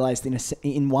sense and realize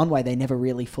in one way they never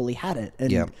really fully had it.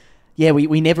 And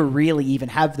we never really even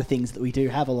have the things that we do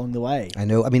have along the way. I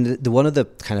know. I mean, the one of the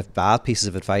kind of bad pieces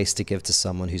of advice to give to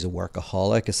someone who's a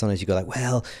workaholic is sometimes you go like,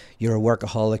 well, you're a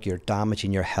workaholic, you're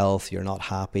damaging your health, you're not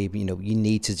happy, you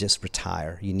need to just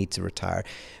retire. You need to retire.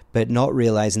 But not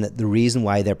realizing that the reason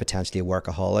why they're potentially a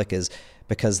workaholic is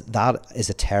because that is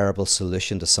a terrible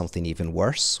solution to something even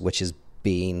worse, which is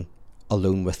being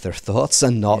alone with their thoughts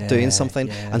and not doing something.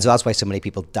 And so that's why so many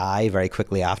people die very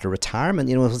quickly after retirement.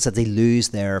 You know, they lose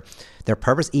their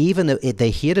purpose, even though they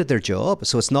hated their job.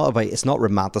 So it's not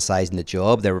romanticizing the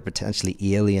job. They were potentially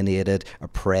alienated,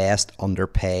 oppressed,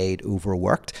 underpaid,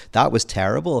 overworked. That was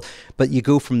terrible. But you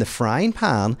go from the frying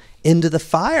pan into the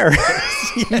fire.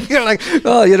 You're like,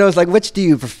 oh, you know, it's like, which do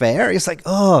you prefer? It's like,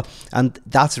 oh, and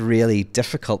that's a really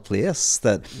difficult place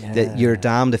that you're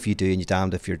damned if you do and you're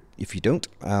damned if you don't.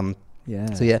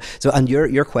 So and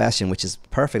your question, which is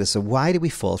perfect, is, so why do we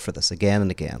fall for this again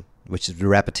and again? Which is the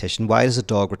repetition. Why does a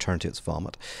dog return to its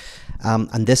vomit?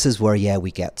 And this is where,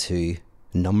 we get to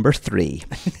number 3,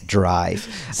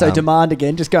 drive. So demand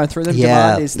again, just going through them.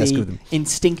 Demand is the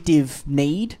instinctive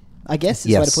need, I guess,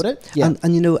 is the way to put it. Yeah.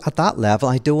 And you know, at that level,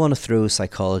 I don't want to throw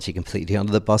psychology completely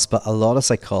under the bus, but a lot of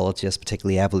psychologists,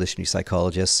 particularly evolutionary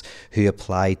psychologists, who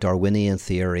apply Darwinian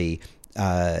theory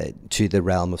to the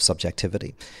realm of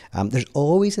subjectivity. There's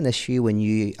always an issue when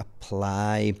you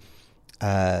apply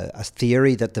a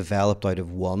theory that developed out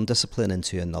of one discipline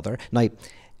into another. Now,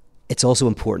 it's also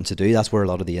important to do. That's where a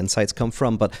lot of the insights come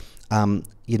from. But,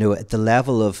 you know, at the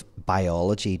level of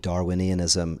biology,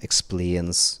 Darwinianism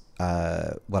explains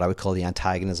what I would call the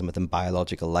antagonism within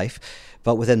biological life.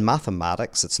 But within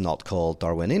mathematics, it's not called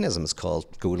Darwinianism. It's called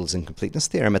Gödel's incompleteness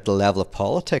theorem. At the level of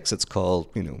politics, it's called,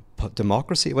 you know,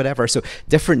 democracy, whatever. So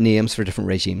different names for different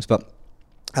regimes. But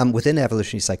within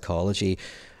evolutionary psychology,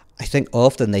 I think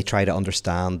often they try to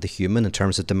understand the human in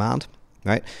terms of demand,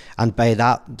 right? And by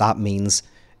that means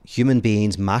human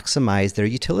beings maximize their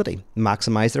utility,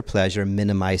 maximize their pleasure,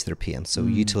 minimize their pain. So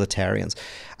utilitarians.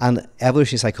 And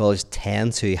evolutionary psychologists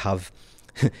tend to have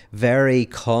very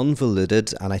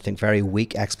convoluted and I think very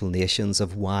weak explanations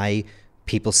of why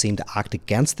people seem to act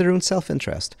against their own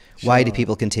self-interest. Sure. Why do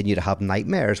people continue to have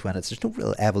nightmares when there's no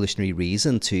real evolutionary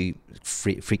reason to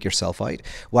freak yourself out?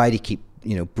 Why do you keep,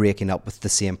 you know, breaking up with the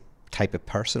same type of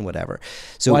person, whatever?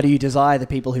 So why do you desire the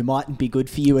people who mightn't be good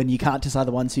for you and you can't desire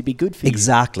the ones who'd be good for you?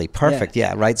 Exactly. Perfect.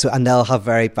 Yeah. Right. So, and they'll have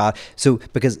very bad. So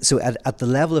at the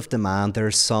level of demand,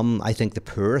 there's some, I think the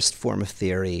poorest form of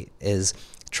theory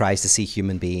tries to see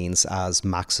human beings as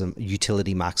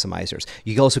utility maximizers.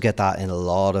 You also get that in a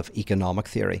lot of economic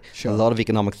theory. Sure. A lot of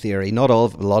economic theory, a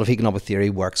lot of economic theory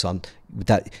works on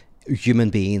that human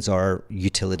beings are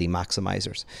utility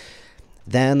maximizers.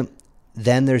 Then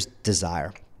there's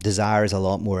desire. Desire is a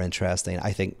lot more interesting.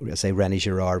 I think, say, René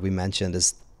Girard, we mentioned,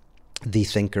 is the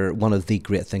thinker, one of the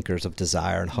great thinkers of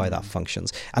desire and how that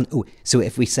functions. And so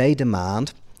if we say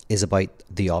demand is about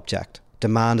the object,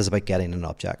 demand is about getting an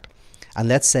object. And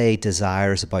let's say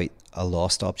desire is about a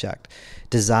lost object.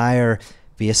 Desire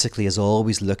basically is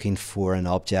always looking for an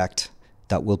object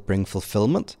that will bring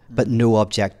fulfillment, but no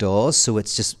object does. So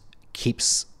it's just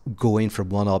keeps going from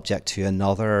one object to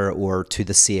another or to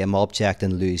the same object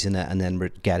and losing it and then we're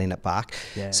getting it back.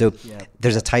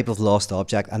 There's a type of lost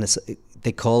object, and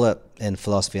they call it in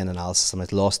philosophy and analysis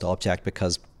sometimes lost object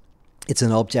because it's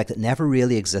an object that never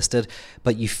really existed,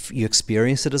 but you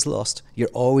experience it as lost. You're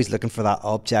always looking for that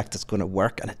object that's going to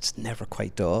work, and it just never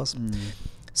quite does.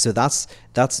 So that's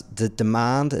the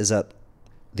demand is at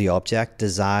the object.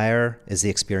 Desire is the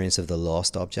experience of the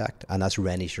lost object, and that's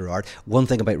René Girard. One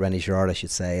thing about René Girard, I should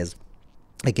say, is,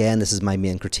 again, this is my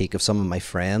main critique of some of my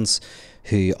friends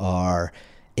who are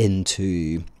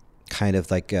into kind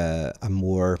of like a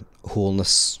more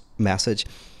wholeness message,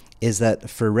 is that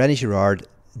for René Girard,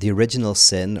 the original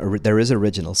sin, or there is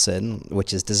original sin,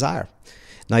 which is desire.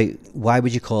 Now, why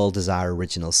would you call desire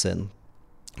original sin?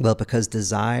 Well, because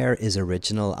desire is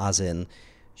original, as in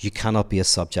you cannot be a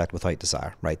subject without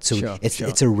desire, right? So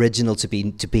it's original to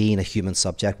being a human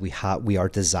subject. We are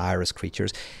desirous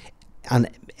creatures, and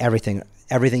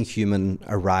everything human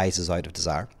arises out of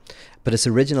desire. But it's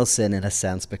original sin in a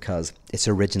sense because it's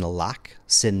original lack.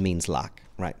 Sin means lack,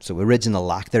 right? So original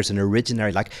lack, there's an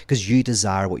originary lack because you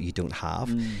desire what you don't have.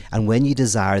 And when you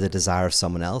desire the desire of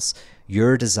someone else,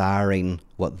 you're desiring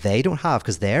what they don't have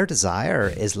because their desire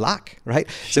is lack, right?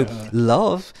 Sure. So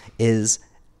love is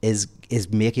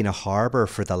making a harbor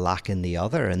for the lack in the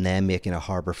other and then making a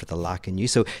harbor for the lack in you.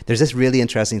 So there's this really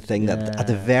interesting thing that at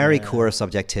the very core of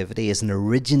subjectivity is an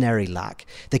originary lack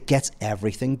that gets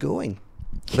everything going.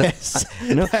 Yes.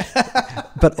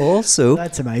 But also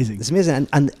that's amazing. It's amazing.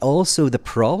 And also the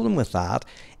problem with that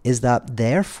is that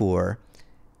therefore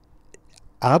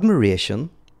admiration,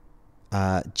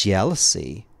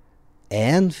 jealousy,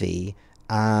 envy,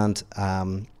 and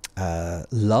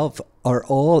love are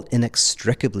all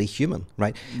inextricably human,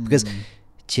 right? Because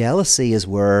jealousy is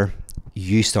where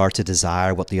you start to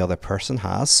desire what the other person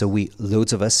has. So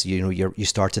loads of us, you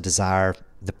start to desire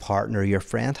the partner your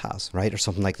friend has, right? Or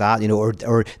something like that,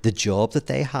 or the job that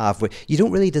they have, where you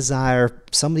don't really desire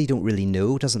somebody you don't really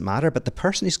know, doesn't matter, but the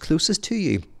person who's closest to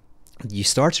you, you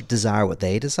start to desire what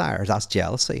they desire. That's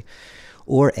jealousy.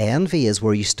 Or envy is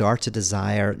where you start to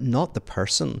desire not the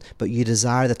person, but you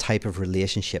desire the type of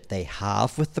relationship they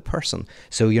have with the person.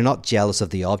 So you're not jealous of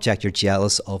the object, you're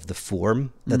jealous of the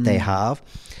form that they have.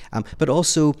 But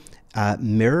also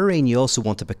mirroring, you also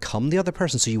want to become the other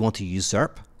person, so you want to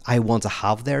usurp. I want to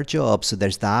have their job. So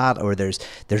there's that, or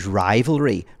there's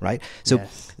rivalry, right?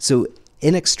 So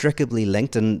inextricably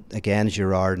linked, and again,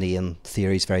 Girardian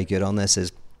theory is very good on this,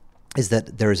 is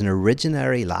that there is an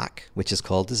originary lack, which is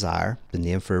called desire, the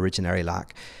name for originary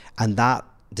lack. And that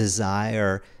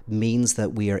desire means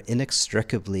that we are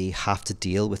inextricably have to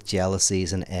deal with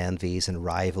jealousies and envies and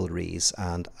rivalries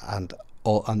and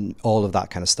all of that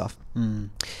kind of stuff.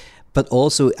 But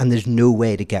also, and there's no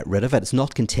way to get rid of it. It's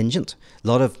not contingent. A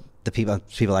lot of the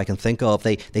people I can think of,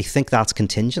 they think that's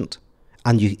contingent.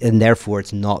 And therefore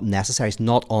it's not necessary. It's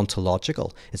not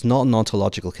ontological. It's not an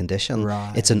ontological condition.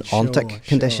 Right. It's an ontic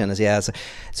condition.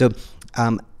 So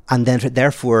and then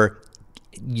therefore,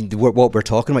 what we're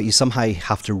talking about, you somehow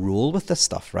have to rule with this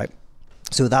stuff, right?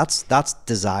 So that's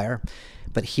desire.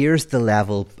 But here's the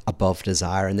level above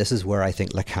desire, and this is where I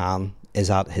think Lacan is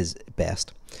at his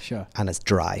best. Sure. And it's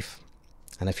drive.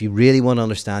 And if you really want to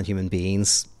understand human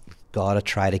beings, you've got to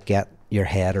try to get your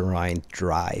head around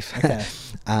drive. Okay.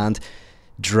 And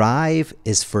drive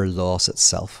is for loss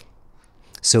itself.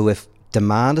 So if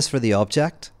demand is for the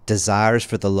object, desire is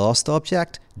for the lost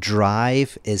object,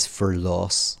 drive is for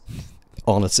loss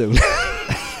on its own.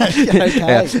 Okay.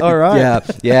 Yeah. All right.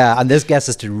 Yeah. And this gets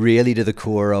us to the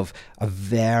core of a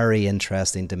very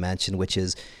interesting dimension, which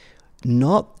is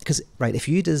not because, right, if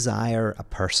you desire a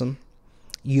person,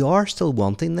 you are still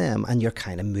wanting them and you're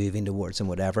kind of moving towards them,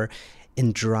 whatever.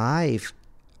 In drive,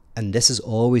 and this is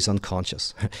always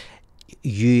unconscious,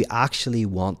 you actually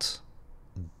want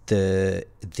the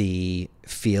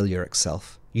failure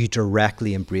itself. You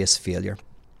directly embrace failure.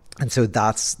 And so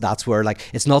that's where, like,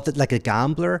 it's not that like a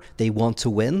gambler, they want to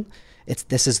win.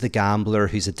 This is the gambler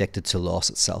who's addicted to loss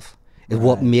itself. Right.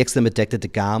 What makes them addicted to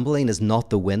gambling is not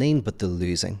the winning, but the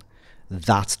losing.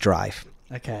 That's drive.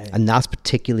 Okay. And that's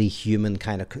particularly human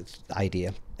kind of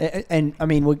idea. And I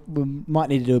mean, we might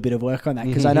need to do a bit of work on that,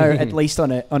 because I know at least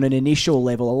on an initial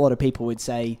level, a lot of people would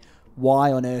say,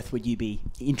 why on earth would you be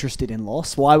interested in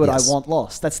loss? Why would I want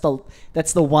loss? That's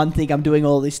the one thing I'm doing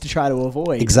all this to try to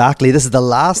avoid. Exactly. This is the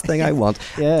last thing I want.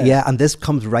 Yeah. And this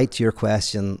comes right to your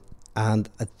question. And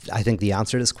I think the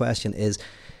answer to this question is,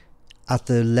 at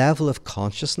the level of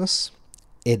consciousness,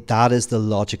 that is the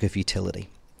logic of utility.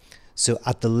 So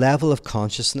at the level of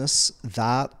consciousness,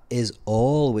 that is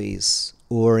always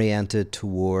oriented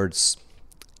towards,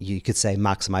 you could say,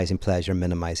 maximizing pleasure,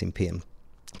 minimizing pain.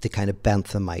 The kind of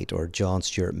Benthamite or John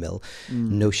Stuart Mill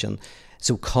notion.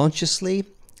 So consciously,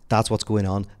 that's what's going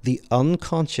on. The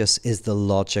unconscious is the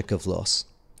logic of loss.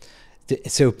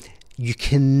 So you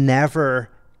can never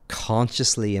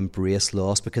consciously embrace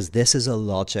loss, because this is a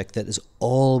logic that is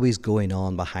always going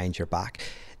on behind your back.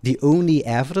 The only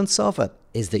evidence of it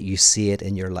is that you see it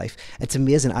in your life. It's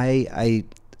amazing. An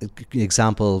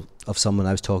example of someone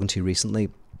I was talking to recently,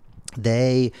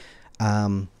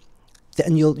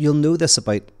 and you'll know this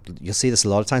you'll see this a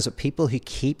lot of times, but people who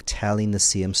keep telling the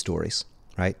same stories,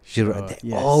 right?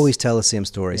 They always tell the same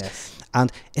stories. Yes.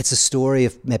 And it's a story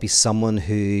of maybe someone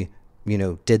who,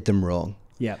 did them wrong.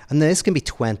 Yeah. And this can be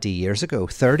 20 years ago,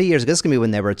 30 years ago. This can be when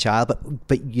they were a child,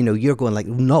 but you're going, like,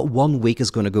 not 1 week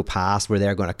is going to go past where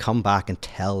they're going to come back and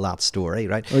tell that story,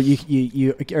 right? Or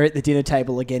you are at the dinner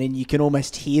table again, and you can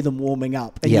almost hear them warming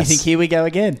up, and you think, here we go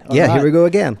again. Here we go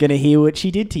again. Going to hear what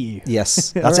she did to you.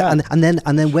 Yes, that's it. And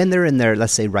then when they're in their,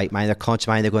 let's say, right mind, their conscious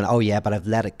mind, they're going, oh yeah, but I've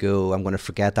let it go. I'm going to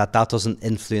forget that. That doesn't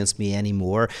influence me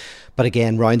anymore. But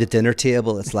again, round the dinner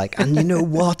table, it's like, and you know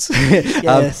what?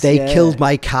 They killed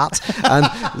my cat,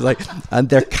 and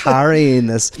they're carrying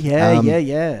this.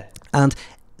 And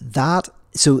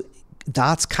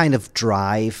that's kind of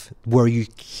drive, where you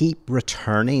keep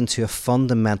returning to a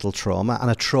fundamental trauma.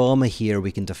 And a trauma here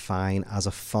we can define as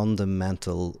a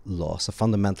fundamental loss, a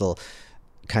fundamental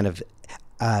kind of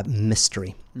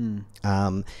mystery.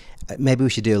 Maybe we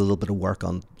should do a little bit of work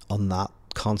on that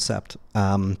concept.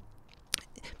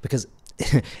 Because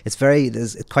it's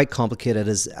quite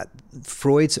complicated.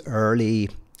 Freud's early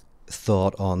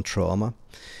thought on trauma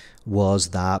was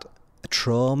that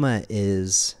trauma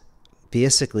is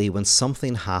basically when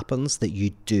something happens that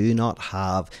you do not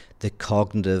have the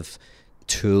cognitive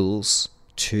tools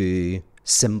to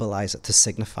symbolize it, to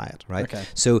signify it, right? Okay.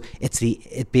 So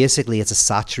basically it's a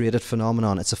saturated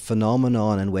phenomenon. It's a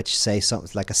phenomenon in which, say, something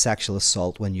like a sexual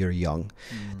assault when you're young,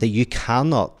 that you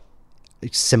cannot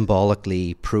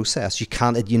symbolically process. You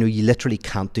can't, you literally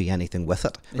can't do anything with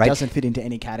it, right? It doesn't fit into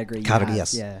any category.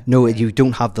 Yes. Yeah. No, you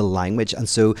don't have the language. And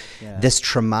so this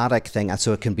traumatic thing, and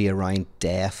so it can be around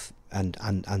death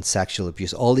and sexual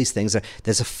abuse, all these things,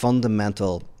 there's a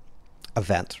fundamental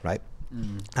event, right?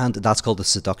 And that's called the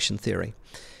seduction theory.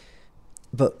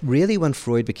 But really, when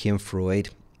Freud became Freud,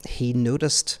 he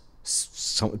noticed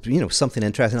something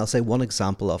interesting. I'll say one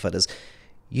example of it is,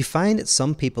 you find that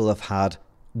some people have had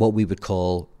what we would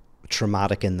call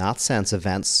traumatic in that sense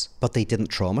events, but they didn't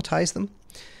traumatize them.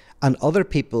 And other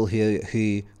people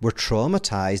who were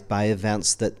traumatized by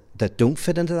events that don't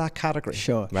fit into that category.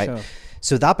 Sure, right? Sure.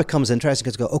 So that becomes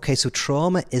interesting, because okay, so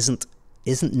trauma isn't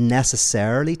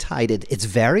necessarily tied. It's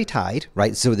very tied,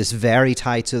 right? So it's very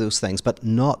tied to those things, but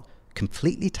not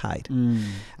completely tied.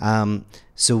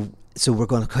 So we're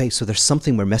going, okay, so there's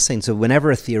something we're missing. So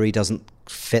whenever a theory doesn't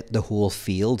fit the whole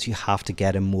field, you have to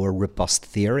get a more robust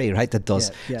theory, right? That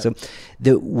does. Yeah. So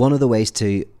one of the ways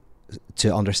to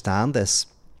understand this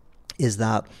is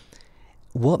that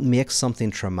what makes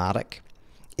something traumatic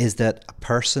is that a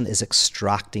person is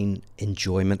extracting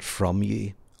enjoyment from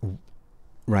you,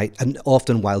 right? And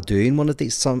often while doing one of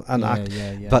these, act,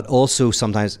 but also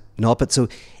sometimes not. But so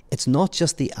it's not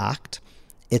just the act,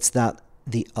 it's that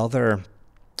the other,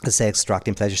 let's say,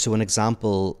 extracting pleasure. So an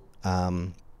example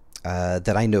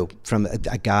that I know from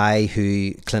a guy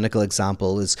clinical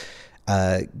example is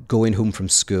going home from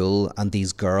school, and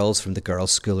these girls from the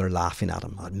girls' school are laughing at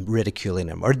him and ridiculing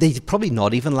him, or they probably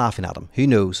not even laughing at him, who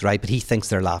knows, right? But he thinks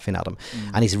they're laughing at him,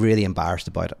 and he's really embarrassed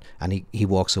about it, and he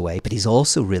walks away, but he's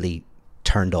also really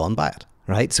turned on by it,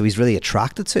 right? So he's really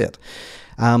attracted to it,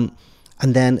 and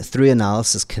then through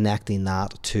analysis connecting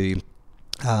that to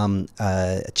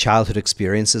childhood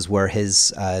experiences where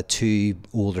his two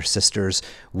older sisters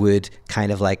would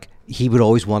kind of like, he would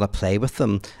always want to play with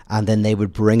them, and then they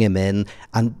would bring him in,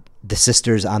 and the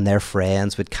sisters and their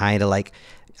friends would kind of like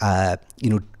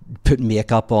put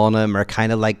makeup on him, or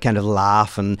kind of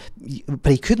laugh,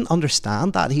 but he couldn't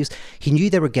understand that. He knew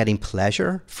they were getting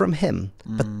pleasure from him,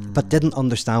 but didn't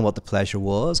understand what the pleasure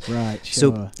was. Right.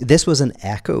 Sure. So this was an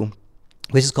echo,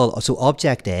 which is called, so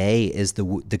object A is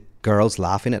the girls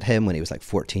laughing at him when he was like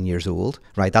 14 years old,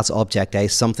 right? That's object A.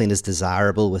 Something is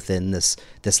desirable within this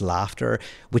laughter,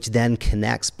 which then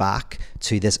connects back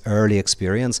to this early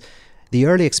experience. The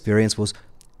early experience was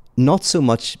not so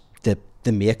much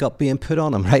the makeup being put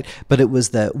on him, right? But it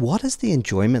was what is the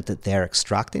enjoyment that they're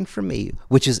extracting from me,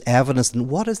 which is evidenced in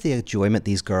what is the enjoyment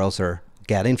these girls are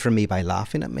getting from me by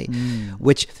laughing at me,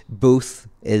 which both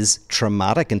is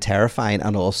traumatic and terrifying,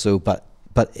 and also but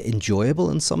enjoyable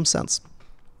in some sense.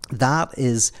 That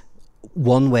is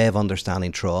one way of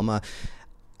understanding trauma,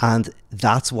 and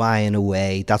that's why, in a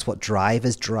way, that's what drive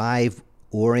is. Drive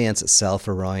orients itself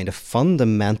around a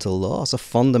fundamental loss, a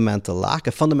fundamental lack,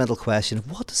 a fundamental question of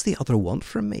what does the other want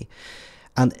from me,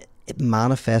 and it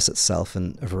manifests itself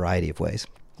in a variety of ways.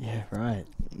 Yeah, right.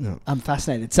 No. I'm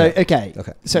fascinated. So, okay.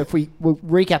 So if we'll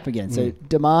recap again. So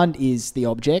demand is the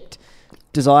object,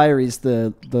 desire is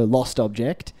the lost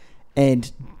object,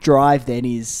 and drive then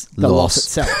is the loss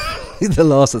itself. The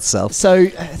loss itself. So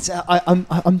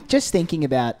I'm just thinking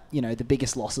about, the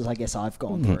biggest losses I guess I've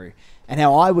gone through, and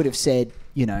how I would have said,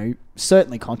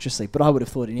 certainly consciously, but I would have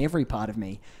thought in every part of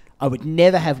me, I would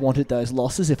never have wanted those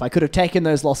losses. If I could have taken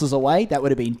those losses away, that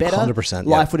would have been better. 100%.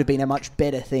 Life would have been a much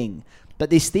better thing. But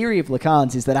this theory of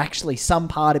Lacan's is that actually some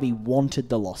part of me wanted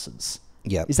the losses.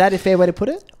 Yeah. Is that a fair way to put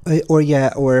it?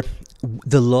 Or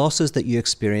the losses that you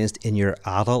experienced in your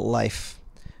adult life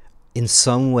in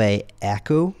some way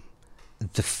echo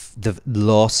the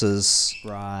losses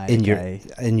in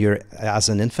your as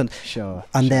an infant. Sure.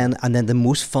 And then the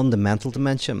most fundamental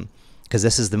dimension, because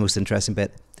this is the most interesting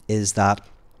bit, is that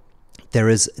there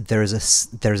is a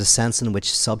sense in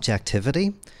which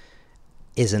subjectivity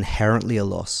is inherently a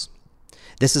loss.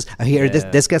 This is here. Yeah.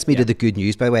 This gets me to the good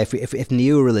news. By the way, if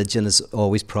neo-religion is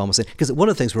always promising, because one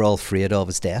of the things we're all afraid of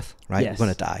is death, right? Yes. We're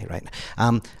going to die, right?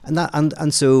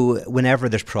 And so whenever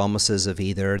there's promises of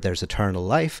either there's eternal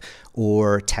life,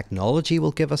 or technology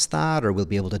will give us that, or we'll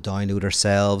be able to download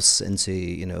ourselves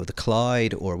into the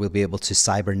cloud, or we'll be able to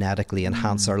cybernetically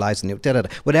enhance our lives, and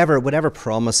whatever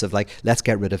promise of like, let's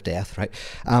get rid of death, right?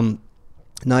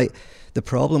 Now the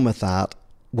problem with that,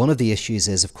 one of the issues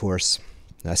is, of course.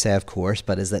 I say of course,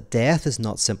 but is that death is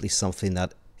not simply something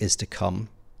that is to come.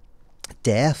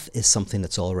 Death is something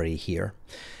that's already here.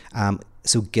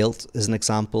 So guilt is an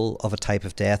example of a type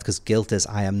of death, because guilt is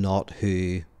I am not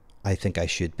who I think I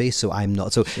should be, so I'm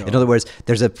not. So in other words,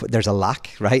 there's a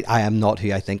lack, right? I am not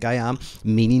who I think I am.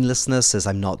 Meaninglessness is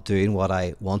I'm not doing what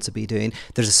I want to be doing.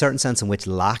 There's a certain sense in which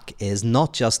lack is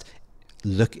not just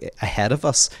look ahead of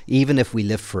us. Even if we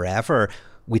live forever,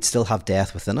 we'd still have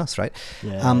death within us, right?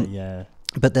 Yeah.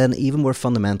 But then even more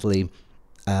fundamentally,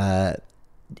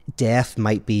 death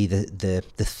might be the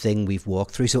thing we've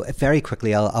walked through. So very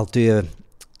quickly, I'll do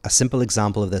a simple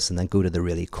example of this and then go to the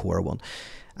really core one.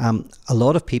 A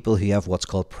lot of people who have what's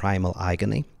called primal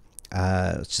agony,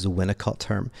 which is a Winnicott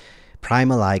term.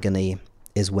 Primal agony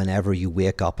is whenever you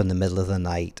wake up in the middle of the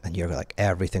night and you're like,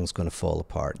 everything's going to fall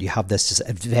apart. You have this just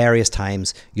at various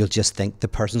times, you'll just think the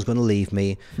person's going to leave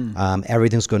me,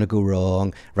 everything's going to go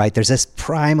wrong, right? There's this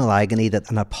primal agony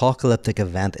that an apocalyptic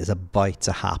event is about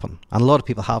to happen. And a lot of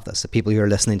people have this. The people who are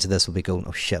listening to this will be going,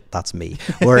 oh shit, that's me.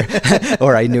 Or,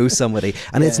 or I know somebody.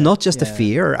 And it's not just a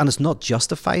fear, and it's not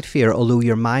justified fear, although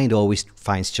your mind always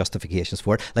finds justifications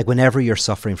for it. Like whenever you're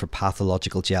suffering from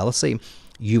pathological jealousy,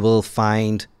 you will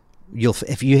find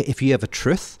if you have a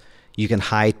truth, you can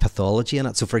hide pathology in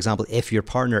it. So for example, if your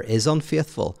partner is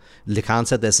unfaithful, Lacan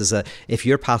said this is if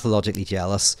you're pathologically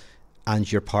jealous and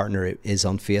your partner is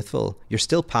unfaithful, you're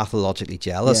still pathologically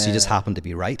jealous. You just happen to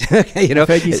be right. You know, I've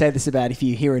heard you say this about if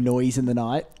you hear a noise in the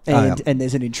night and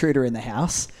there's an intruder in the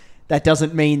house. That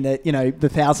doesn't mean that, you know, the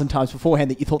 1,000 times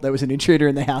beforehand that you thought there was an intruder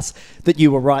in the house, that you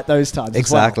were right those times.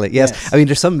 Exactly. As well. Yes. I mean,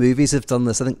 there's some movies that have done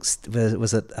this. I think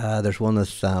there's one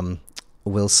with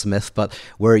Will Smith, but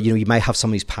where, you know, you might have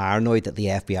somebody who's paranoid that the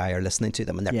FBI are listening to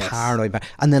them, and they're paranoid,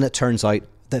 and then it turns out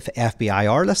the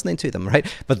FBI are listening to them,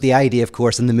 right? But the idea, of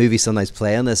course, in the movie sometimes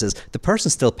playing this is the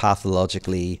person's still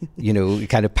pathologically, you know,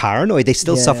 kind of paranoid. They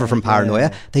still suffer from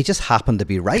paranoia. They just happen to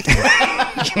be right.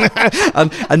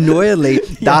 And annoyingly,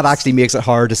 that actually makes it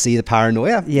hard to see the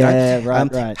paranoia.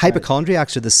 Right.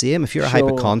 Hypochondriacs are the same. If you're a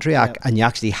hypochondriac and you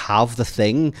actually have the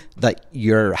thing that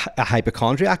you're a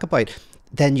hypochondriac about,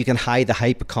 then you can hide the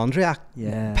hypochondriac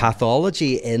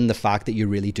pathology in the fact that you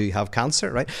really do have cancer,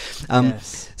 right?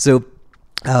 So,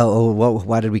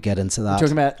 why did we get into that? We're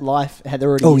talking about life. There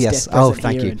already oh, is yes. Death Oh,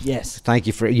 thank you. Yes. Thank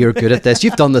you you're good at this.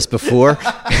 You've done this before.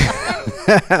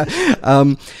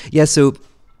 So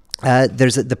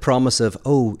there's the promise of,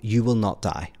 oh, you will not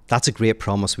die. That's a great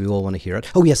promise. We all want to hear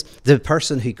it. Oh, yes. The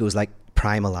person who goes like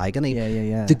primal agony.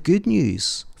 The good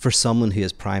news for someone who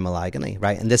has primal agony,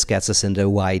 right? And this gets us into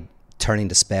why turning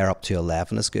despair up to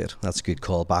 11 is good. That's a good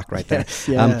callback right there.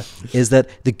 Is that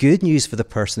the good news for the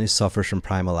person who suffers from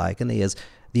primal agony is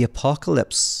the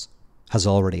apocalypse has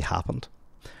already happened,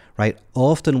 right?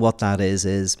 Often what that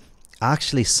is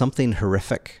actually something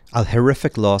horrific. A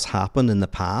horrific loss happened in the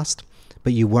past,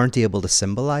 but you weren't able to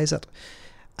symbolize it.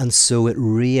 And so it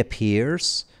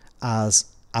reappears as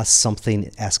something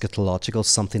eschatological,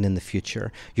 something in the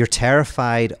future. You're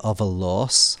terrified of a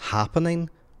loss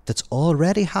happening that's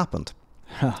already happened.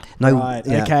 Now, right.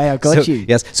 Okay, I've got you.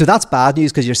 Yes. So that's bad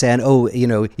news because you're saying, oh,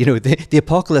 the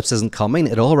apocalypse isn't coming.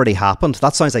 It already happened.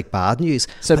 That sounds like bad news.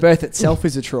 So birth itself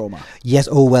is a trauma. Yes.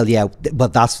 Oh, well, yeah.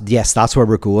 But that's where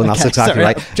we're going. Okay, that's exactly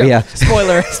right. Yeah.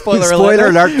 Spoiler Spoiler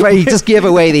alert. Right, you just gave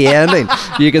away the ending.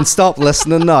 You can stop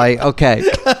listening now. Okay.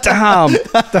 Damn.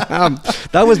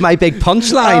 That was my big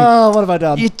punchline. Oh, what have I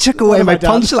done? You took away my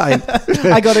punchline.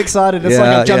 I got excited. It's like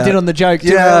I jumped in on the joke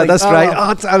too early. That's right.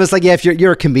 Oh, I was like, if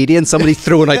you're a comedian, somebody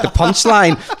throwing out the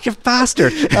punchline, you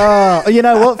bastard. Oh, you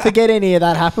know what? Forget any of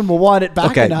that happened. We'll wind it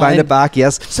back. Okay, wind it back,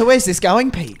 yes. So where's this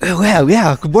going, Pete? Well,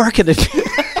 yeah, working it.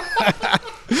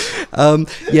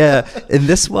 In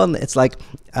this one, it's like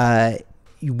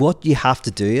what you have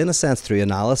to do, in a sense, through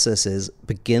analysis is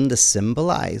begin to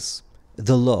symbolize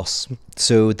the loss.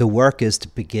 So the work is to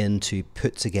begin to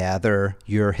put together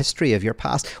your history of your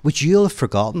past, which you'll have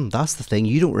forgotten. That's the thing.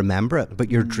 You don't remember it, but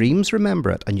your dreams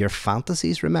remember it and your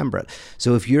fantasies remember it.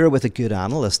 So if you're with a good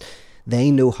analyst,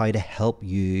 they know how to help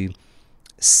you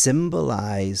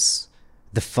symbolize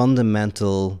the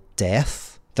fundamental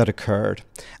death that occurred.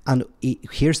 And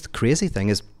here's the crazy thing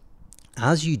is,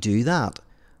 as you do that,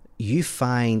 you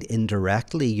find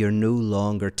indirectly you're no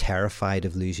longer terrified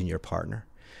of losing your partner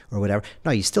or whatever.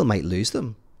 Now, you still might lose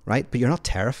them, right? But you're not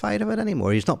terrified of it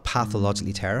anymore. You're not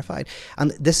pathologically terrified.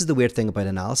 And this is the weird thing about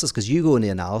analysis, because you go into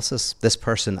analysis, this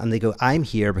person, and they go, I'm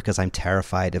here because I'm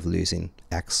terrified of losing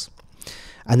X.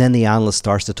 And then the analyst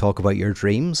starts to talk about your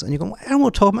dreams, and you go, I don't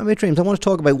want to talk about my dreams. I want to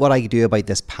talk about what I do about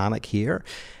this panic here.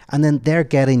 And then they're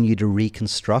getting you to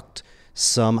reconstruct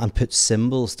some and put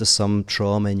symbols to some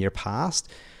trauma in your past.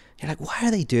 You're like, why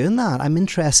are they doing that? I'm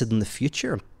interested in the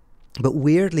future. But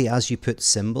weirdly, as you put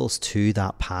symbols to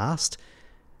that past,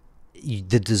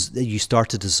 you start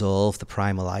to dissolve the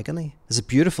primal agony. It's a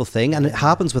beautiful thing, and it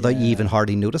happens without you even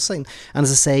hardly noticing. And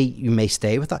as I say, you may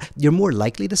stay with that. You're more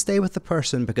likely to stay with the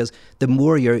person because the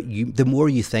more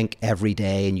you think every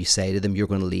day, and you say to them, "You're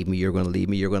going to leave me. You're going to leave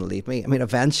me. You're going to leave me." I mean,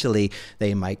 eventually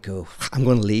they might go, "I'm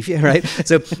going to leave you," right?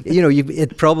 So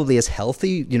it probably is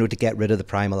healthy, to get rid of the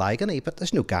primal agony, but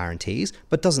there's no guarantees.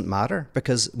 But it doesn't matter,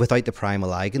 because without the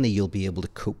primal agony, you'll be able to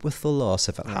cope with the loss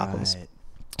if it happens.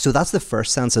 So that's the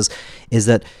first sense, is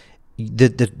that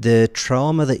the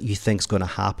trauma that you think is going to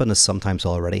happen has sometimes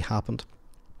already happened.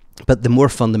 But the more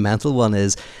fundamental one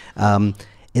is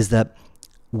that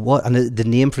the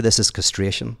name for this is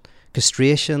castration.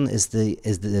 Castration is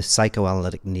the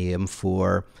psychoanalytic name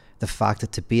for the fact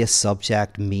that to be a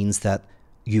subject means that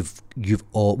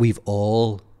we've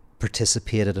all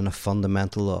participated in a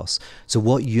fundamental loss. So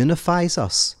what unifies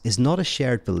us is not a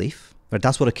shared belief. But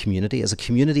that's what a community is. A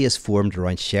community is formed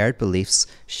around shared beliefs,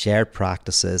 shared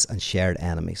practices, and shared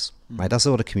enemies. Right? That's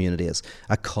what a community is.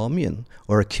 A commune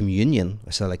or a communion,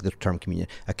 I like the term communion.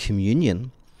 A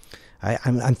communion,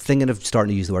 I'm thinking of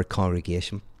starting to use the word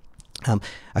congregation.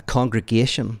 A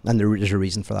congregation, and there's a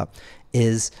reason for that,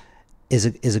 is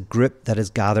a group that is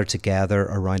gathered together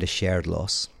around a shared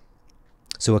loss.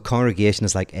 So a congregation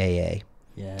is like AA.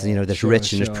 Yeah, there's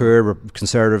rich and there's poor, we're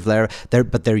conservative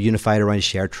but they're unified around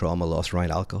shared trauma loss, around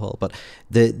alcohol. But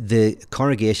the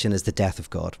congregation is the death of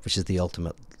God, which is the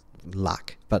ultimate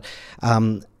lack. But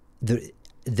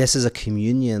this is a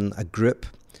communion, a group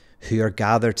who are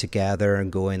gathered together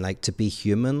and going, like, to be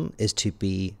human is to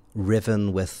be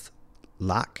riven with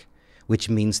lack, which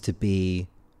means to be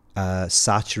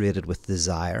saturated with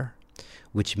desire,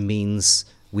 which means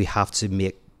we have to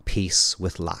make peace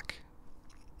with lack.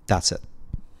 That's it.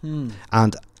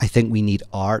 And I think we need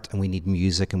art, and we need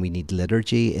music, and we need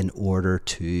liturgy in order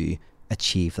to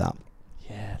achieve that.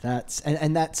 Yeah, that's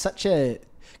such a,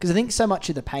 because I think so much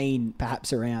of the pain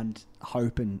perhaps around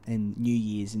hope and New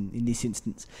Year's in this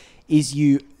instance is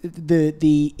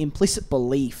the implicit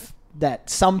belief that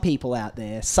some people out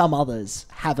there, some others,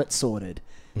 have it sorted.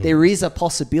 There is a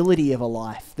possibility of a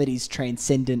life that is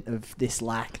transcendent of this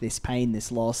lack, this pain,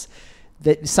 this loss.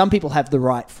 That some people have the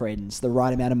right friends, the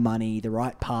right amount of money, the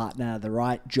right partner, the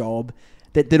right job.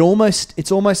 That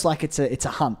it's almost like it's a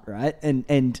hunt, right?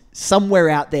 And somewhere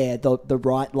out there, the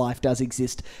right life does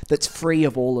exist that's free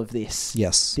of all of this.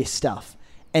 Yes. This stuff.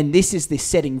 And this is this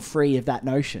setting free of that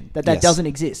notion that doesn't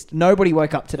exist. Nobody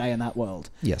woke up today in that world.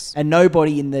 Yes. And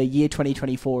nobody in the year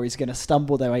 2024 is going to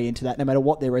stumble their way into that, no matter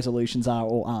what their resolutions are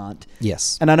or aren't.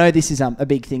 Yes. And I know this is a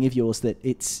big thing of yours, that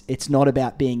it's not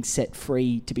about being set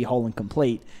free to be whole and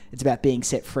complete. It's about being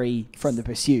set free from the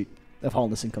pursuit of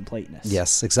wholeness and completeness.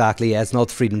 Yes, exactly. Yeah, it's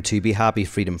not freedom to be happy,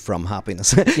 freedom from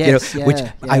happiness. Yes, which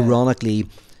ironically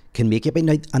can make it.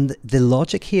 And the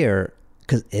logic here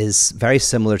is very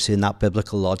similar to in that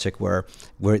biblical logic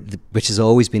which has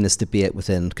always been this debate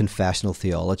within confessional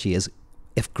theology, is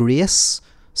if grace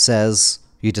says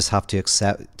you just have to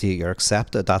accept, you're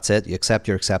accepted, that's it, you're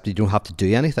accepted, you don't have to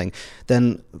do anything,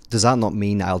 then does that not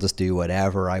mean I'll just do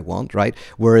whatever I want, right?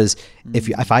 Whereas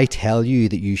if I tell you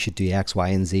that you should do X, Y,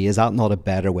 and Z, is that not a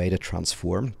better way to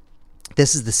transform?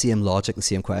 This is the same logic, the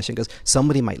same question, because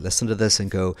somebody might listen to this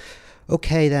and go,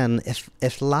 okay, then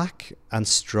if lack and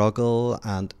struggle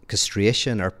and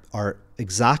castration are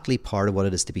exactly part of what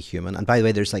it is to be human, and by the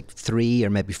way, there's like 3 or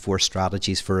maybe 4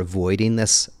 strategies for avoiding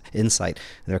this insight.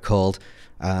 They're called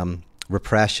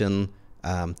repression,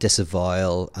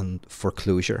 disavowal, and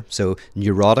foreclosure. So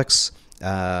neurotics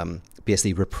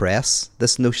basically repress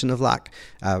this notion of lack.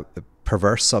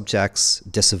 Perverse subjects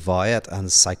disavow it, and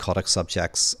psychotic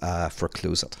subjects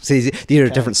foreclose it. So these are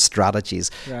different strategies.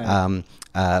 Right.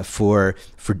 For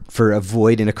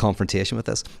avoiding a confrontation with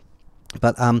this.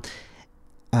 But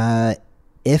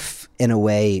if in a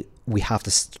way we have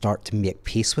to start to make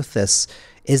peace with this,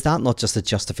 is that not just a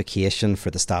justification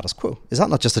for the status quo? Is that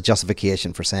not just a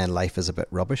justification for saying life is a bit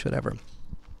rubbish, whatever?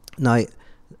 Now, it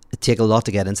take a lot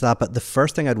to get into that, but the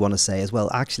first thing I'd want to say is,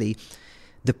 well, actually,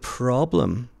 the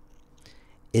problem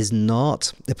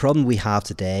we have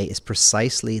today is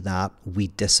precisely that we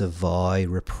disavow,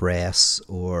 repress,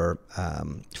 or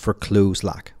foreclose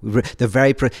lack.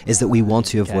 Is that we want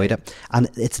to avoid it, and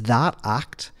it's that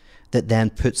act that then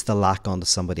puts the lack onto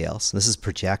somebody else. And this is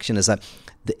projection. Is that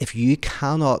if you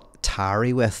cannot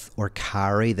tarry with or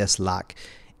carry this lack,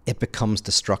 it becomes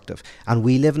destructive. And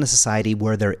we live in a society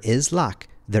where there is lack.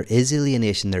 There is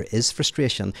alienation, there is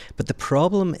frustration, but the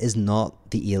problem is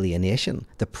not the alienation.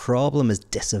 The problem is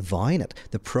disavowing it.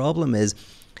 The problem is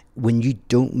when you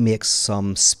don't make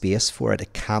some space for it,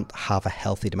 it can't have a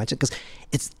healthy dimension. Because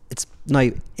it's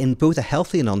now, in both a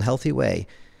healthy and unhealthy way,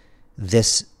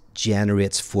 this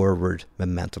generates forward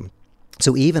momentum.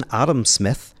 So even Adam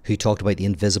Smith, who talked about the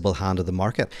invisible hand of the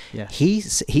market, he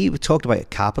talked about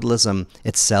capitalism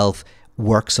itself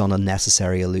works on a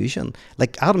necessary illusion.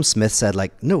 Like Adam Smith said,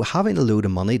 like, no, having a load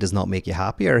of money does not make you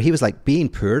happier. He was like, being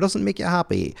poor doesn't make you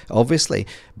happy. Obviously,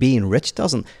 being rich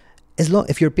doesn't.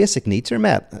 If your basic needs are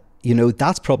met,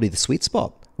 that's probably the sweet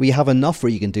spot. Where you have enough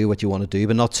where you can do what you want to do,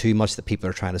 but not too much that people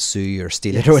are trying to sue you or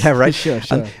steal it or whatever, right? Sure.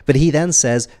 But he then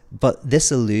says, but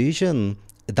this illusion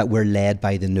that we're led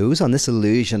by the nose on, this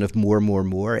illusion of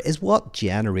more is what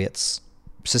generates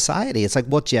society. It's like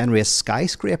what generates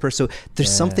skyscrapers. So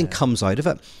there's something comes out of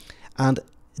it. And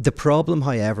the problem,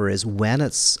 however, is when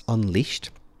it's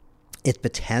unleashed, it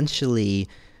potentially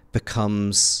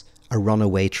becomes a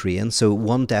runaway train. So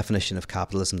one definition of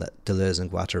capitalism that Deleuze and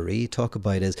Guattari talk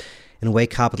about is, in a way,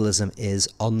 capitalism is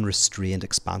unrestrained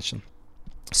expansion.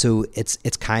 So it's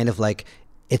kind of like,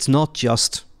 it's not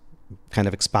just kind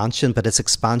of expansion, but it's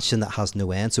expansion that has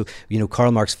no end. So,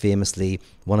 Karl Marx famously,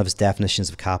 one of his definitions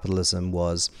of capitalism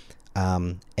was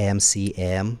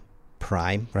MCM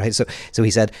prime, right? So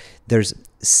he said there's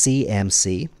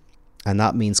CMC, and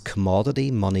that means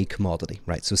commodity, money, commodity,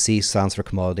 right? So C stands for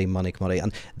commodity, money, commodity.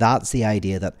 And that's the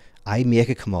idea that I make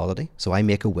a commodity, so I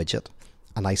make a widget,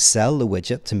 and I sell the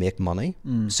widget to make money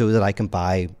so that I can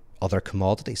buy other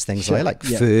commodities, things like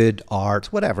food,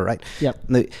 art, whatever, right? Yep.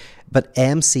 Now, but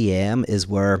MCM is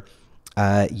where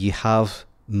you have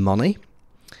money,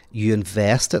 you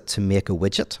invest it to make a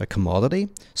widget, a commodity,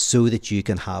 so that you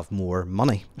can have more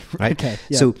money, right? Okay,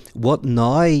 yeah. So what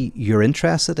now you're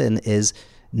interested in is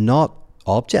not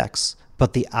objects,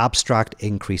 but the abstract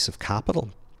increase of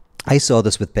capital. I saw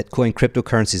this with Bitcoin.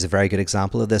 Cryptocurrency is a very good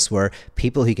example of this, where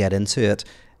people who get into it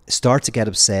start to get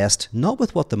obsessed, not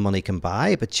with what the money can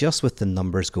buy, but just with the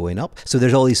numbers going up. So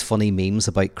there's all these funny memes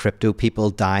about crypto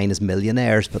people dying as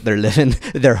millionaires, but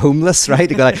they're homeless, right?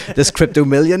 They go like, this crypto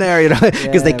millionaire,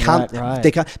 because they can't,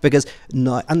 because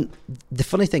no. And the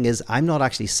funny thing is, I'm not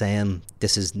actually saying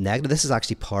this is negative. This is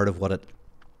actually part of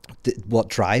what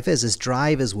drive is.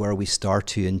 Drive is where we start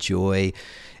to enjoy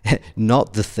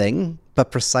not the thing,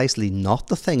 but precisely not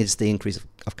the thing. It's the increase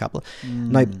of capital.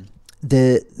 Now,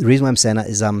 the reason why I'm saying that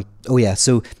is,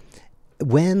 so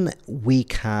when we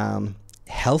can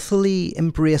healthily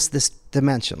embrace this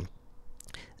dimension,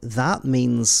 that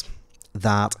means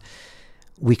that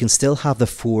we can still have the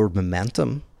forward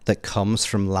momentum that comes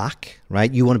from lack,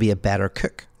 right? You want to be a better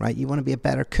cook, right? You want to be a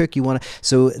better cook. And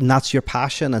that's your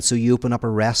passion. And so you open up a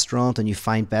restaurant and you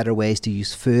find better ways to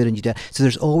use food, and so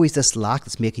there's always this lack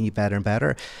that's making you better and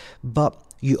better. But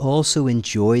you also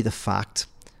enjoy the fact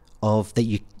of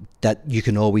that you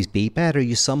can always be better.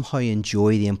 You somehow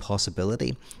enjoy the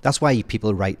impossibility. That's why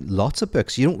people write lots of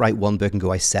books. You don't write one book and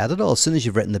go, I said it all. As soon as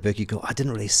you've written the book, you go, I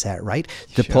didn't really say it right.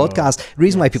 The podcast, the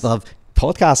reason why people have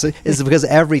podcasts is because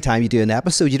every time you do an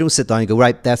episode, you don't sit down and go,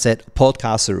 right, that's it,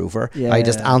 podcasts are over. I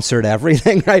just answered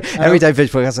everything, right? Every time I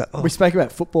finish podcast, we spoke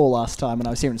about football last time when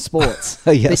I was here in sports.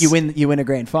 That you win a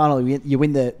grand final, you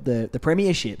win the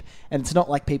premiership, and it's not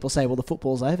like people say, well, the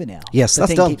football's over now. Yes, the that's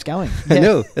thing done. Keeps going. I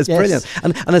know, it's brilliant.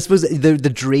 And I suppose the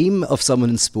dream of someone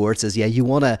in sports is, you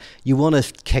want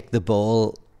to kick the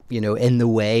ball, in the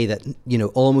way that,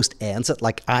 almost ends it.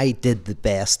 Like, I did the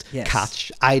best catch.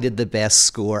 I did the best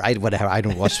score. I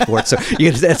don't watch sports, so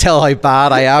you can tell how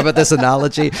bad I am at this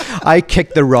analogy. I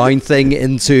kicked the round thing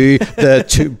into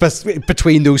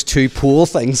between those two pool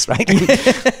things, right?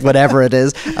 Whatever it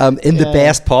is, in the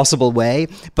best possible way.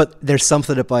 But there's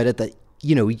something about it that,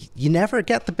 you never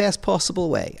get the best possible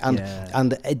way.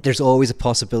 And there's always a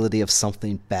possibility of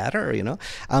something better,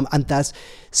 and that's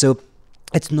so.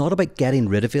 It's not about getting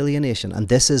rid of alienation, and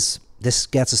this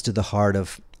gets us to the heart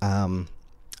of a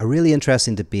really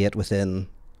interesting debate within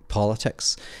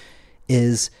politics.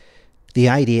 Is the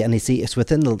idea, and it's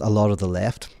within a lot of the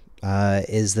left,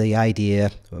 is the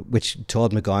idea which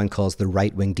Todd McGowan calls the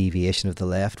right-wing deviation of the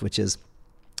left, which is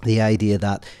the idea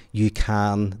that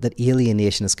that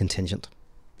alienation is contingent.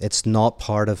 It's not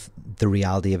part of the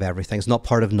reality of everything. It's not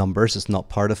part of numbers. It's not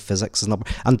part of physics.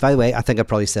 And by the way, I think I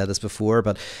probably said this before,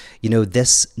 but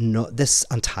this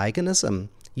antagonism,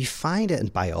 you find it in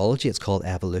biology. It's called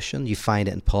evolution. You find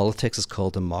it in politics. It's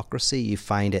called democracy. You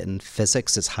find it in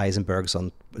physics. It's Heisenberg's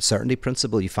uncertainty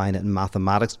principle. You find it in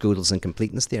mathematics, Gödel's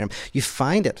incompleteness theorem. You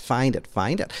find it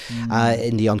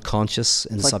in the unconscious,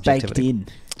 in subjectivity.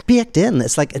 Baked in.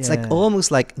 It's like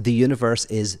almost like the universe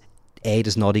is A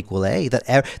does not equal A.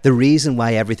 That the reason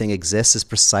why everything exists is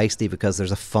precisely because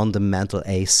there's a fundamental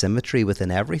asymmetry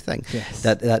within everything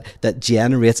that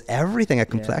generates everything, a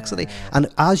complexity. And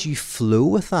as you flow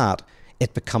with that,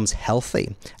 it becomes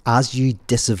healthy. As you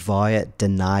disavow it,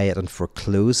 deny it, and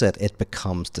foreclose it, it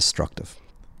becomes destructive.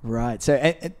 Right.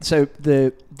 So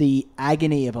the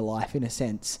agony of a life, in a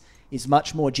sense, is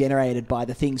much more generated by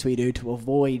the things we do to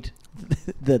avoid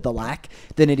the lack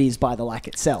than it is by the lack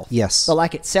itself. Yes. The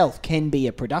lack itself can be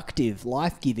a productive,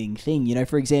 life-giving thing. You know,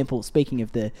 for example, speaking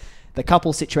of the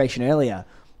couple situation earlier,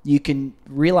 you can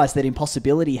realize that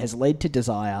impossibility has led to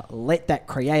desire, let that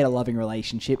create a loving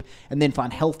relationship, and then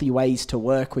find healthy ways to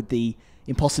work with the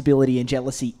impossibility and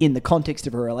jealousy in the context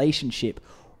of a relationship.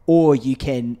 Or you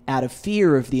can, out of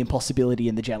fear of the impossibility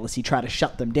and the jealousy, try to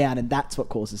shut them down, and that's what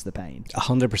causes the pain.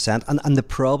 100%. And the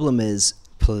problem is,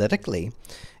 politically,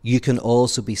 you can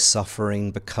also be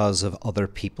suffering because of other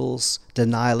people's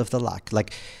denial of the lack.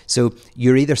 Like, so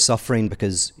you're either suffering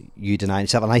because you deny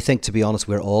yourself, and I think, to be honest,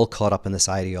 we're all caught up in this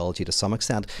ideology to some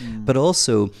extent. But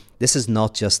also, this is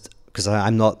not just, because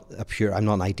I'm not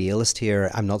an idealist here.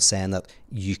 I'm not saying that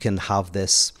you can have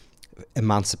this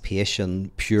emancipation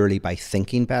purely by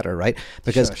thinking better, right?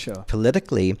 Because sure.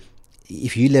 Politically,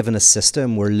 if you live in a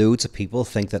system where loads of people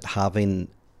think that having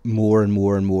more and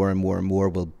more and more and more and more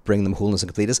will bring them wholeness and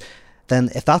completeness, then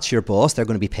if that's your boss, they're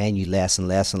going to be paying you less and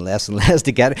less and less and less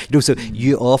to get it. You know, so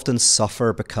you often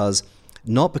suffer because,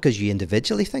 not because you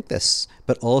individually think this,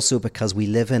 but also because we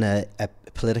live in a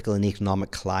political and economic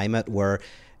climate where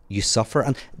you suffer.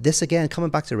 And this, again,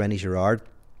 coming back to René Girard,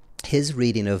 his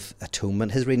reading of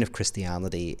atonement, his reading of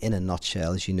Christianity in a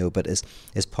nutshell, as you know, but is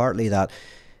partly that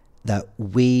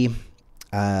we,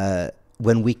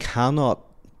 when we cannot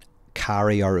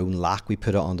carry our own lack, we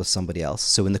put it onto somebody else.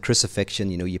 So in the crucifixion,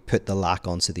 you know, you put the lack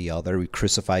onto the other. We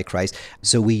crucify Christ.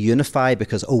 So we unify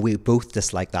because, we both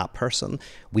dislike that person.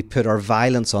 We put our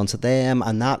violence onto them,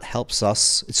 and that helps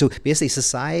us. So basically,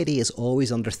 society is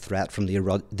always under threat from the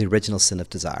original sin of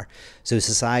desire. So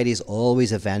society is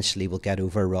always eventually will get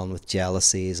overrun with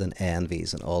jealousies and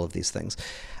envies and all of these things.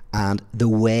 And the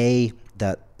way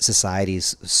that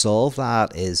societies solve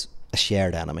that is a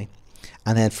shared enemy.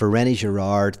 And then for René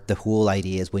Girard, the whole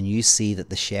idea is when you see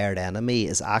that the shared enemy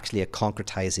is actually a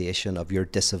concretization of your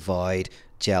disavowed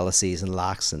jealousies and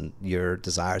lacks and your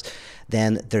desires,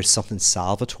 then there's something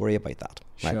salvatory about that.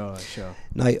 Right? Sure.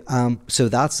 Now, so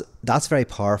that's very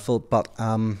powerful, but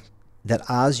that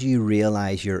as you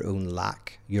realize your own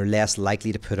lack, you're less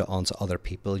likely to put it onto other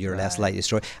people, you're less likely to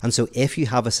destroy. And so if you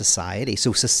have a society,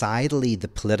 so societally, the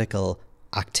political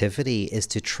activity is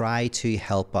to try to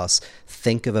help us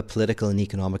think of a political and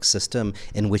economic system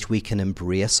in which we can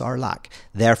embrace our lack.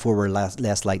 Therefore, we're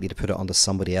less likely to put it onto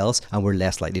somebody else, and we're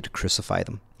less likely to crucify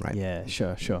them. Right? Yeah,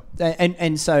 sure.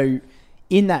 And so,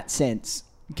 in that sense,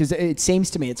 because it seems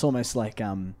to me it's almost like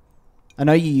I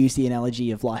know you use the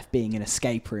analogy of life being an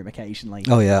escape room occasionally.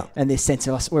 Oh yeah. And this sense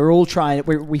of us, we're all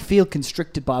we feel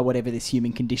constricted by whatever this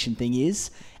human condition thing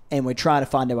is. And we're trying to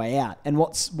find a way out. And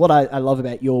what I love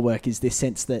about your work is this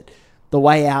sense that the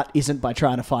way out isn't by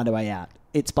trying to find a way out.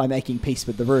 It's by making peace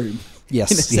with the room.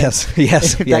 Yes.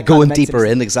 Yeah, going deeper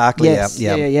in, exactly. Yes,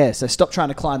 yeah. So stop trying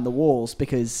to climb the walls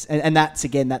because, and that's,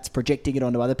 again, that's projecting it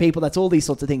onto other people. That's all these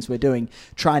sorts of things we're doing,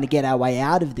 trying to get our way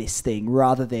out of this thing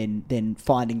rather than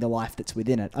finding the life that's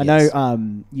within it. I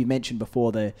know you mentioned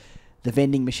before the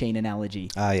vending machine analogy.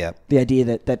 Yeah. The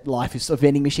idea that life is a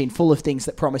vending machine full of things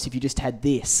that promise if you just had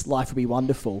this, life would be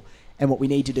wonderful. And what we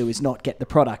need to do is not get the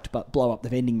product, but blow up the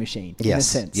vending machine, in a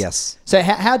sense. Yes. So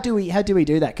how do we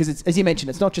do that? Because as you mentioned,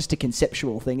 it's not just a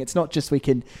conceptual thing. It's not just we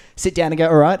can sit down and go,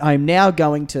 all right, I'm now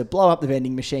going to blow up the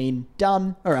vending machine.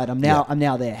 Done. All right, I'm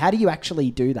now there. How do you actually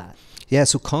do that? Yeah.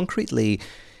 So concretely,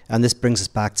 and this brings us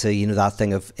back to, you know, that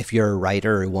thing of if you're a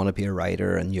writer or want to be a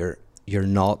writer and you're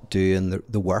not doing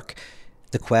the work,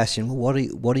 the question, well,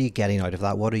 what are you getting out of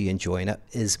that? What are you enjoying? It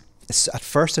is at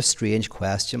first a strange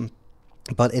question,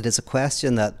 but it is a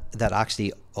question that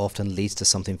actually often leads to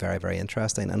something very, very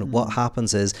interesting. And what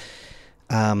happens is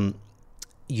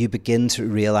you begin to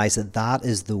realize that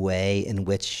is the way in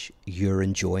which you're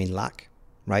enjoying lack.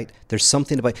 Right? There's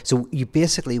something about, so you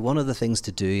basically, one of the things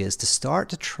to do is to start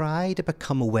to try to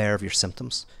become aware of your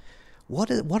symptoms. What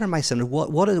are my symptoms?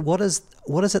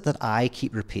 What is it that I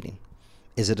keep repeating?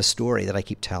 Is it a story that I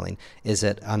keep telling? Is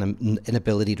it an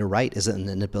inability to write? Is it an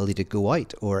inability to go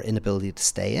out or inability to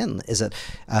stay in? Is it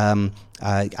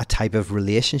a type of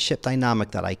relationship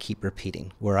dynamic that I keep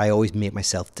repeating, where I always make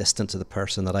myself distant to the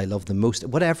person that I love the most?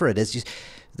 Whatever it is,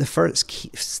 the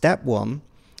first step one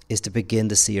is to begin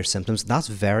to see your symptoms. That's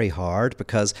very hard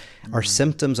because our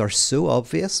symptoms are so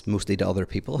obvious, mostly to other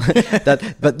people,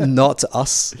 but not to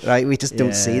us, right? We just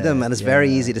don't see them. And it's very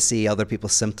easy to see other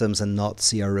people's symptoms and not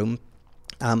see our own.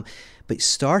 But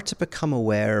start to become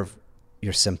aware of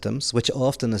your symptoms, which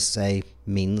often, as I say,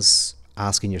 means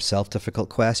asking yourself difficult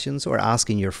questions or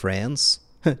asking your friends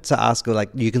to ask, like,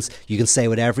 you can say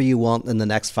whatever you want in the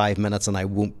next 5 minutes and I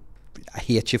won't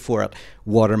hate you for it.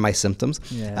 What are my symptoms?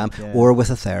 Or with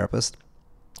a therapist.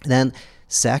 Then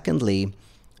secondly,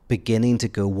 beginning to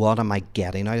go, what am I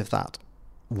getting out of that?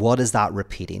 What is that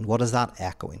repeating? What is that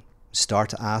echoing? Start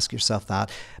to ask yourself that,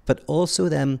 but also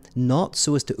then not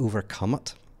so as to overcome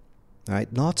it,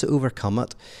 right? Not to overcome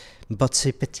it, but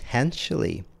to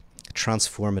potentially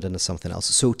transform it into something else.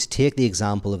 So to take the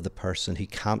example of the person who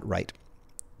can't write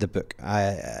the book.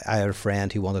 I had a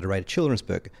friend who wanted to write a children's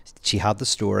book. She had the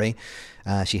story,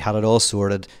 she had it all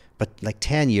sorted, but like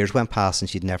 10 years went past and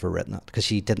she'd never written it because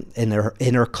she didn't, in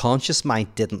her conscious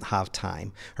mind, didn't have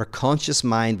time. Her conscious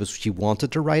mind was she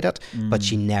wanted to write it, but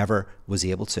she never was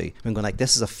able to. I'm going like,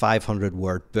 this is a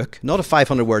 500-word book, not a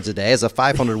 500 words a day, it's a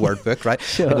 500-word book, right?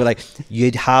 Sure. I go like,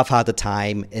 you'd have had the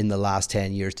time in the last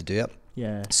 10 years to do it.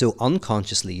 Yeah. So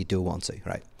unconsciously you do want to,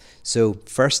 right? So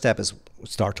first step is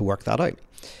start to work that out.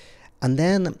 And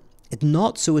then it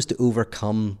not so as to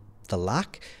overcome the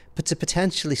lack, but to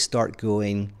potentially start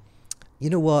going, you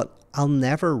know what, I'll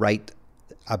never write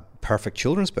a perfect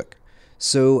children's book.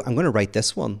 So I'm going to write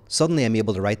this one. Suddenly I'm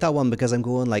able to write that one because I'm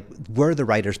going like, where the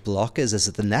writer's block is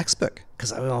it the next book?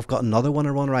 Because I've got another one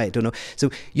I want to write. I don't know.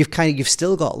 So you've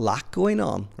still got lack going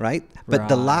on, right? But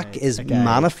the lack is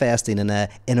manifesting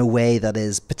in a way that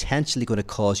is potentially going to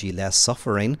cause you less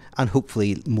suffering and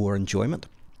hopefully more enjoyment.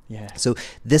 Yeah. So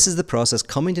this is the process,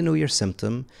 coming to know your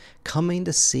symptom, coming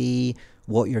to see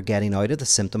what you're getting out of the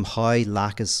symptom, how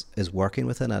lack is working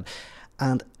within it,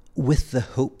 and with the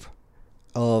hope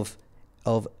of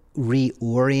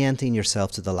reorienting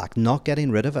yourself to the lack, not getting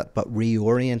rid of it, but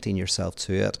reorienting yourself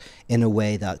to it in a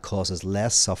way that causes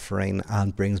less suffering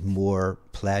and brings more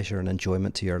pleasure and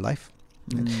enjoyment to your life.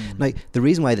 Now, the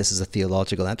reason why this is a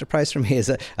theological enterprise for me is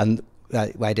that, and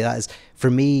why I do that is, for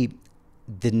me,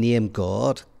 the name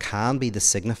God can be the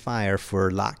signifier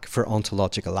for lack, for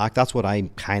ontological lack. That's what I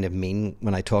kind of mean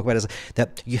when I talk about it, is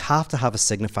that you have to have a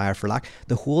signifier for lack.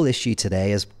 The whole issue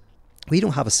today is we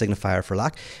don't have a signifier for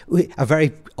lack. A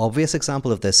very obvious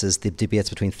example of this is the debates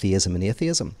between theism and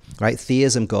atheism, right?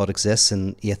 Theism, God exists,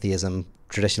 and atheism,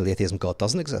 traditional atheism, God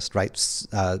doesn't exist, right?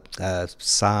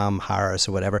 Sam Harris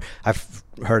or whatever, I've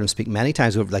heard him speak many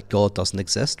times over like God doesn't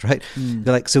exist, right?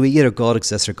 They're like, so either God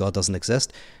exists or God doesn't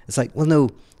exist. It's like, well, no,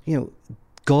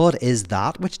 God is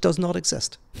that which does not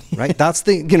exist, right? That's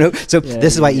the, so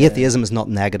this is why atheism is not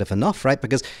negative enough, right?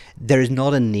 Because there is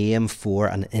not a name for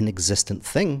an inexistent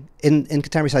thing in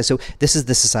contemporary society. So this is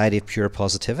the society of pure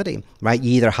positivity, right?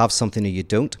 You either have something or you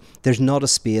don't. There's not a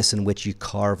space in which you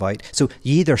carve out. So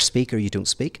you either speak or you don't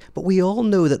speak. But we all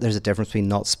know that there's a difference between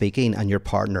not speaking and your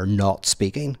partner not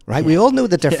speaking, right? We all know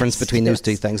the difference between those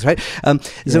two things, right?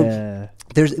 So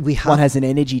one has an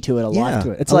energy to it, a life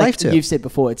to it. It's like you've said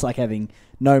before, it's like having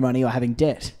no money or having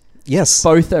debt. Yes.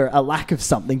 Both are a lack of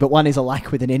something, but one is a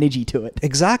lack with an energy to it.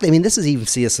 Exactly. I mean, this is even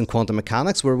see this in quantum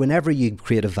mechanics, where whenever you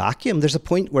create a vacuum, there's a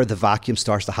point where the vacuum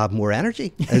starts to have more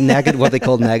energy, what they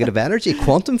call negative energy,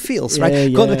 quantum fields, right?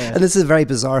 And this is a very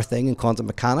bizarre thing in quantum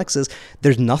mechanics is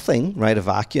there's nothing, right, a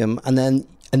vacuum, and then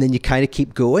you kind of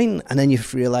keep going, and then you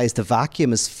realize the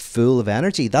vacuum is full of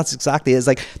energy. That's exactly it. It's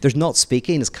like there's not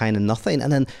speaking is kind of nothing,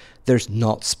 and then there's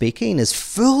not speaking is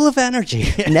full of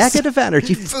energy, negative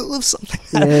energy, full of something.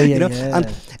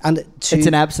 And it's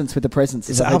an absence with the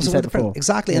presence. It's an absence with the presence.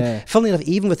 Exactly. And funnily enough,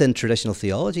 even within traditional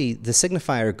theology, the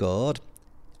signifier God,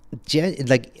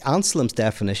 like Anselm's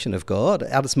definition of God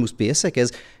at its most basic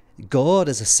is God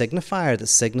is a signifier that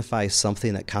signifies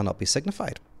something that cannot be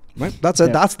signified. Right? That's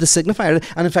the signifier,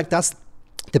 and in fact that's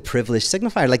the privileged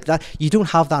signifier. Like that, you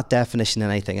don't have that definition in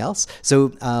anything else. So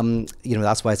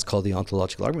that's why it's called the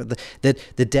ontological argument.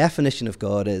 The definition of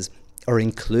God is, or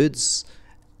includes,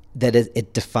 that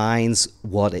it defines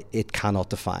what it cannot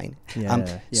define.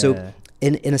 So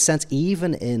in a sense,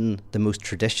 even in the most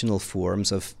traditional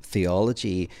forms of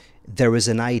theology, there was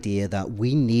an idea that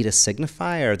we need a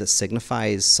signifier that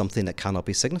signifies something that cannot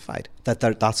be signified.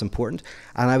 That's important.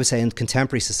 And I would say in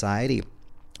contemporary society,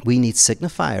 we need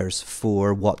signifiers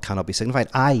for what cannot be signified,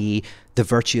 i.e. the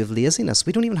virtue of laziness.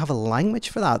 We don't even have a language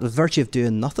for that, the virtue of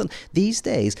doing nothing. These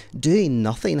days, doing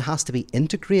nothing has to be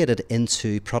integrated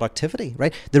into productivity,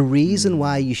 right? The reason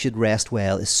why you should rest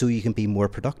well is so you can be more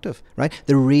productive, right?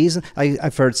 The reason,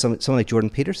 I've heard someone like Jordan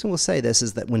Peterson will say this,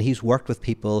 is that when he's worked with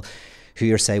people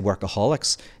who are, say,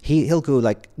 workaholics, he'll go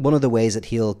like, one of the ways that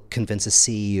he'll convince a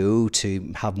CEO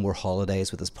to have more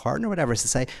holidays with his partner or whatever is to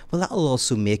say, well, that'll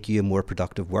also make you a more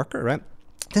productive worker, right?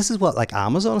 this is what like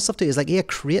Amazon and stuff do. Is like, yeah,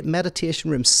 create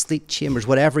meditation rooms, sleep chambers,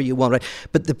 whatever you want, right?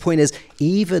 But the point is,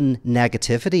 even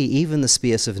negativity, even the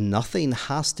space of nothing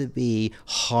has to be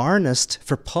harnessed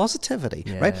for positivity,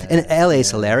 right? And LA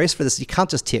is hilarious for this. You can't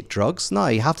just take drugs. No,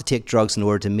 you have to take drugs in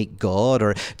order to meet God,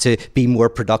 or to be more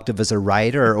productive as a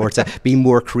writer, or to be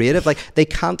more creative. Like they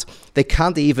can't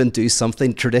even do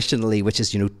something traditionally, which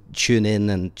is, tune in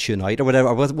and tune out or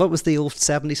whatever. What was the old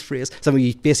 70s phrase? So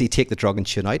you basically take the drug and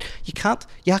tune out. You can't.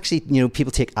 You actually,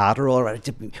 people take Adderall, right,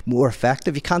 to be more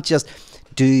effective. You can't just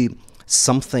do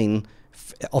something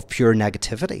of pure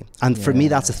negativity. And for me,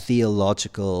 that's a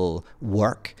theological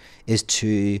work, is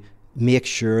to make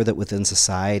sure that within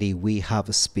society we have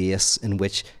a space in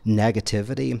which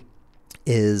negativity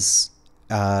is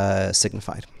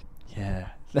signified. Yeah,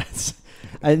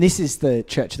 and this is the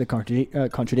Church of the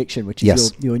Contradiction, which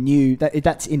is your new.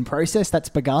 That's in process. That's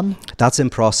begun. That's in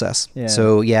process. Yeah.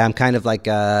 So I'm kind of like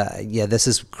this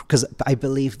is because I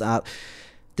believe that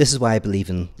this is why I believe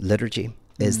in liturgy,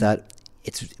 is that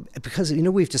it's because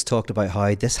we've just talked about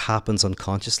how this happens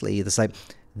unconsciously. It's like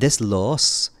this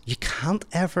loss, you can't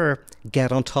ever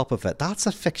get on top of it. That's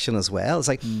a fiction as well. It's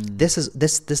like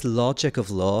this logic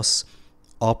of loss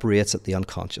operates at the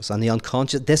unconscious, and the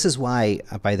unconscious. This is why,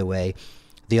 by the way,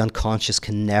 the unconscious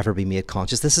can never be made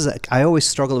conscious. I always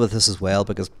struggle with this as well,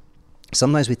 because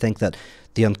sometimes we think that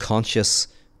the unconscious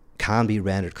can be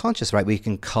rendered conscious, right? We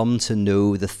can come to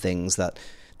know the things that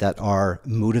are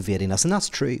motivating us, and that's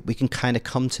true. We can kind of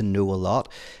come to know a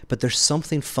lot, but there's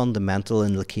something fundamental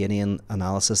in Lacanian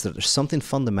analysis, that there's something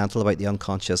fundamental about the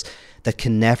unconscious that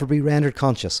can never be rendered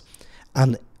conscious.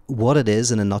 And what it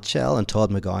is in a nutshell, and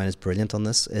Todd McGowan is brilliant on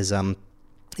this, is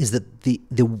that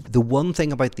the one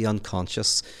thing about the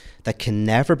unconscious that can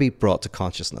never be brought to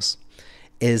consciousness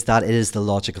is that it is the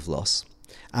logic of loss.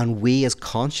 And we as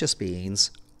conscious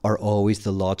beings are always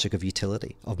the logic of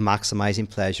utility, of maximizing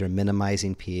pleasure,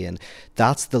 minimizing pain.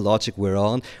 That's the logic we're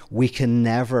on. We can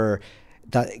never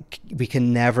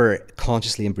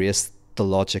consciously embrace the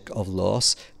logic of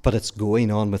loss, but it's going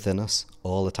on within us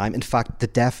all the time. In fact,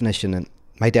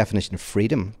 my definition of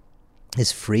freedom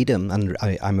is freedom, and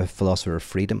I'm a philosopher of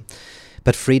freedom,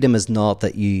 but freedom is not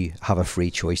that you have a free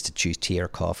choice to choose tea or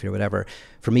coffee or whatever.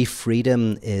 For me,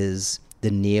 freedom is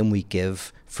the name we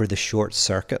give for the short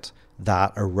circuit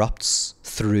that erupts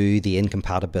through the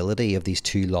incompatibility of these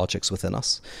two logics within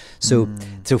us. So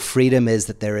freedom is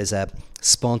that there is a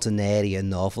spontaneity, a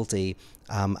novelty,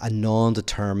 a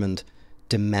non-determined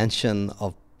dimension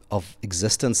of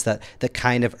existence that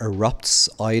kind of erupts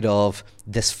out of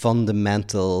this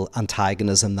fundamental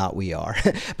antagonism that we are.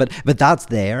 but that's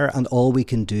there, and all we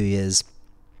can do is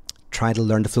try to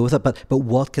learn to flow with it. But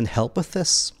what can help with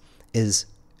this is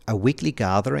a weekly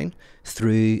gathering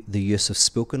through the use of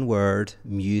spoken word,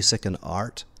 music and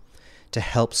art to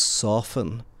help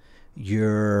soften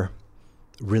your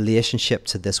relationship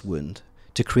to this wound,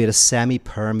 to create a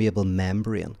semi-permeable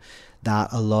membrane that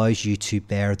allows you to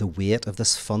bear the weight of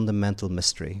this fundamental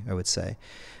mystery, I would say,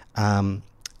 and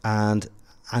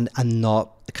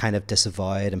not kind of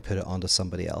disavow it and put it onto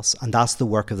somebody else. And that's the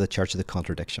work of the Church of the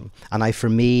Contradiction. And for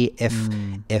me,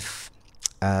 if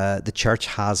the church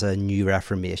has a new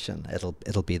reformation,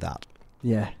 it'll be that.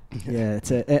 Yeah.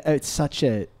 It's such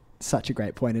a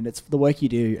great point, and it's the work you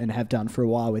do and have done for a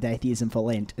while with Atheism for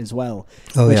Lent as well,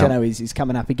 which I know is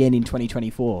coming up again in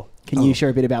 2024. Can you share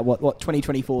a bit about what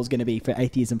 2024 is going to be for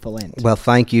Atheism for Lent? Well,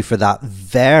 thank you for that.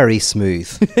 Very smooth.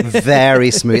 Very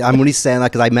smooth. I'm only saying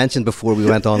that because I mentioned before we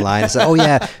went online, I said, oh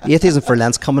yeah, Atheism for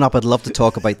Lent's coming up. I'd love to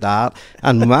talk about that.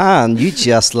 And man, you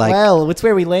just like... Well, it's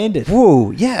where we landed.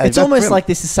 Whoa, yeah. It's almost like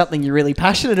this is something you're really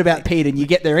passionate about, Pete, and you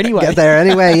get there anyway.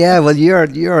 Yeah. Well,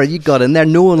 you got in there.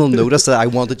 No one will notice that I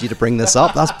wanted you to bring this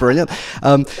up. That's brilliant.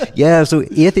 So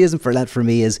Atheism for Lent for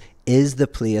me is the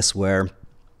place where...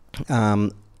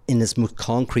 in this most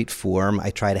concrete form, I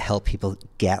try to help people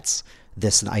get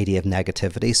this idea of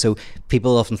negativity. So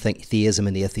people often think theism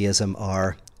and atheism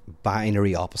are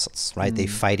binary opposites, right? They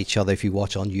fight each other. If you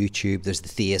watch on YouTube, there's the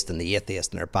theist and the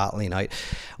atheist, and they're battling out.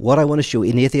 What I want to show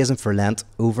in Atheism for Lent,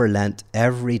 over Lent,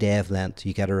 every day of Lent,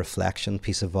 you get a reflection,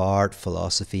 piece of art,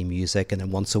 philosophy, music, and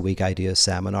then once a week I do a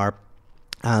seminar.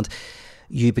 And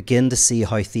you begin to see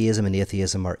how theism and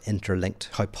atheism are interlinked,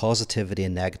 how positivity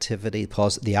and negativity,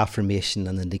 the affirmation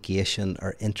and the negation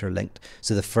are interlinked.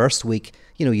 So the first week,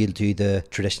 you'll do the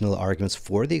traditional arguments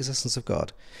for the existence of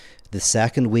God. The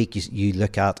second week, you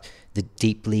look at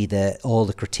all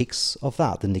the critiques of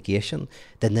that, the negation.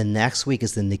 Then the next week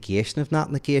is the negation of that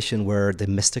negation, where the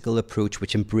mystical approach,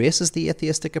 which embraces the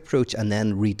atheistic approach and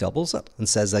then redoubles it and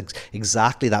says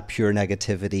exactly that pure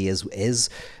negativity is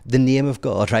the name of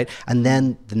God, right? And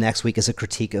then the next week is a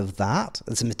critique of that.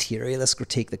 It's a materialist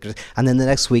critique. And then the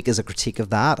next week is a critique of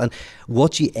that. And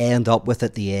what you end up with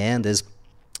at the end is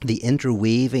the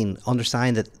interweaving,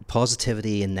 understanding that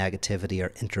positivity and negativity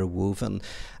are interwoven.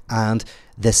 And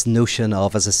this notion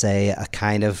of, as I say, a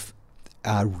kind of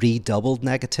redoubled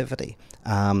negativity,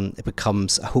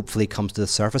 it hopefully comes to the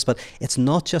surface. But it's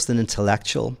not just an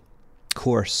intellectual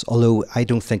course, although I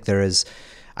don't think there is,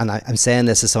 and I'm saying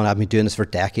this as someone, I've been doing this for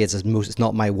decades, it's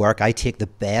not my work. I take the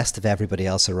best of everybody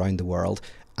else around the world,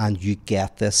 and you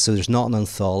get this. So there's not an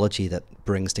anthology that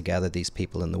brings together these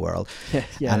people in the world.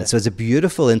 And so it's a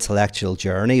beautiful intellectual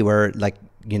journey where, like,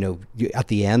 you know, at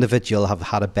the end of it, you'll have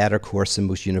had a better course in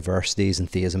most universities in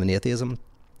theism and atheism.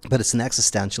 But it's an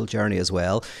existential journey as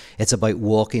well. It's about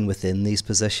walking within these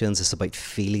positions. It's about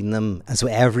feeling them. And so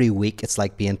every week it's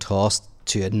like being tossed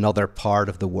to another part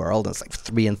of the world. And it's like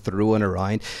throwing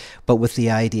around. But with the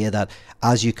idea that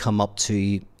as you come up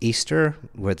to Easter,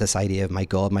 where this idea of my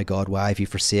God, why have you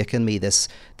forsaken me? This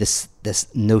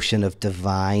notion of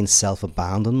divine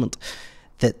self-abandonment,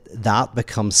 that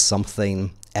becomes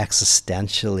something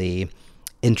existentially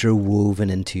interwoven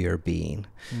into your being.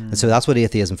 And so that's what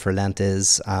Atheism for Lent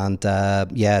is. And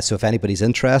so if anybody's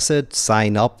interested,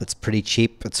 sign up. It's pretty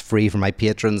cheap. It's free for my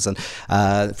patrons, and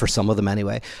for some of them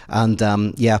anyway. And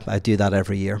I do that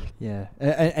every year. Yeah.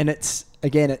 And it's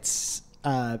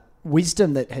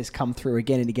wisdom that has come through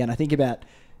again and again. I think about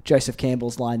Joseph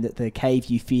Campbell's line that the cave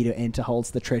you fear to enter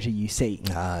holds the treasure you seek.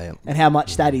 And how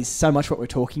much that is so much what we're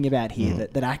talking about here,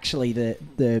 that actually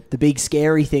the big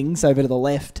scary things over to the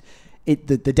left,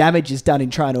 the damage is done in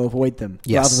trying to avoid them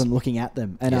rather than looking at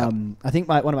them. And I think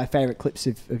one of my favourite clips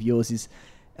of yours is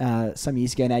some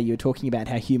years ago now, you were talking about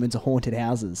how humans are haunted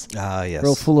houses. We're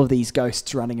all full of these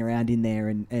ghosts running around in there,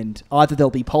 and either they'll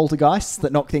be poltergeists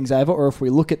that knock things over, or if we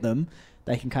look at them,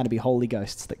 they can kind of be holy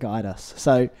ghosts that guide us.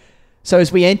 So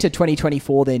as we enter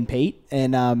 2024 then, Pete,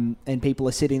 and people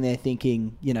are sitting there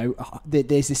thinking, you know,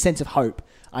 there's this sense of hope.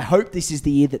 I hope this is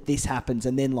the year that this happens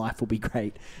and then life will be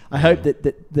great. I hope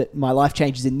that my life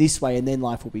changes in this way and then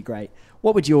life will be great.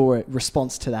 What would your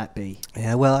response to that be?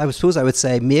 Yeah, well, I suppose I would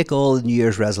say make all New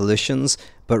Year's resolutions,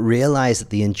 but realize that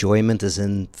the enjoyment is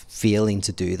in failing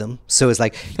to do them. So it's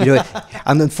like, you know,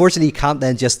 and unfortunately you can't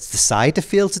then just decide to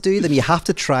fail to do them. You have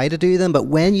to try to do them. But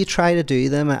when you try to do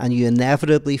them and you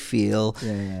inevitably fail,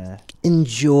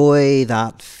 enjoy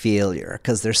that failure,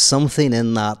 because there's something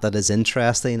in that is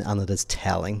interesting and that is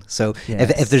telling. So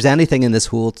if there's anything in this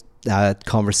whole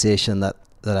conversation that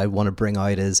I want to bring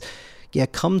out is,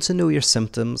 come to know your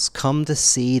symptoms, come to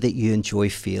see that you enjoy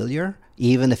failure,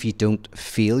 even if you don't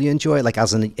feel you enjoy it. Like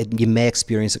you may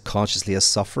experience it consciously as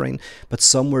suffering, but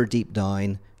somewhere deep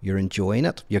down, you're enjoying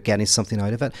it, you're getting something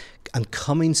out of it. And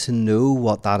coming to know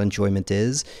what that enjoyment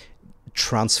is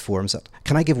transforms it.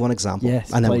 Can I give one example?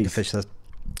 Yes, and then please. we can finish this.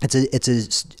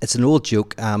 It's an old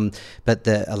joke, but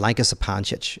the Alenka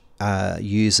Sapancic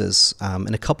uses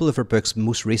in a couple of her books,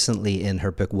 most recently in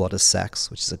her book What is Sex,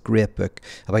 which is a great book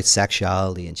about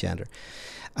sexuality and gender.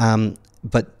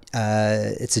 But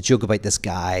it's a joke about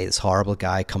this horrible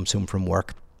guy comes home from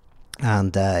work,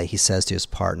 and he says to his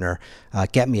partner,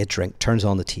 get me a drink, turns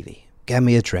on the TV, get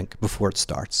me a drink before it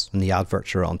starts, and the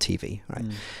adverts are on TV, right?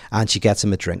 And she gets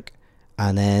him a drink.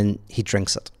 And then he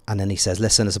drinks it. And then he says,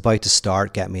 listen, it's about to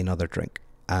start. Get me another drink.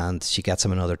 And she gets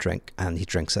him another drink. And he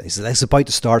drinks it. He says, it's about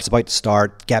to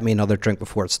start. Get me another drink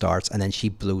before it starts. And then she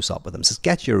blows up with him. Says,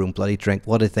 get your own bloody drink.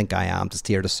 What do you think I am? Just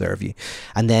here to serve you.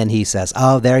 And then he says,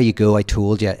 oh, there you go. I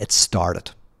told you. It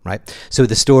started. Right? So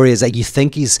the story is that you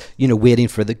think he's, waiting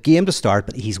for the game to start,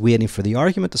 but he's waiting for the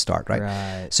argument to start.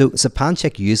 Right? So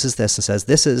Sapancic uses this and says,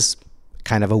 this is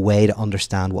kind of a way to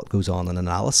understand what goes on in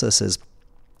analysis is,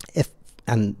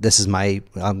 and this is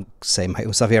I'm saying my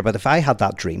own stuff here, but if I had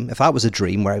that dream, if that was a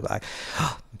dream where I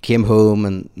came home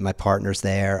and my partner's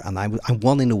there and I'm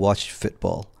wanting to watch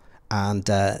football, and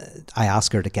I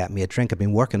ask her to get me a drink. I've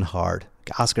been working hard.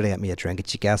 Ask her to get me a drink, and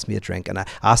she gets me a drink, and I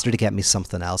asked her to get me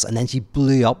something else, and then she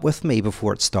blew up with me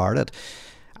before it started.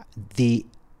 The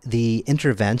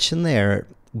intervention there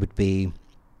would be,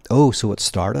 so it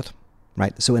started,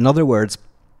 right? So in other words,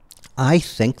 I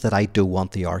think that I do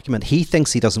want the argument. He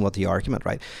thinks he doesn't want the argument,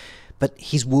 right? But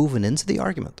he's woven into the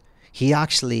argument. He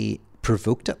actually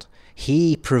provoked it.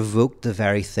 he provoked the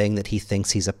very thing that he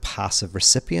thinks he's a passive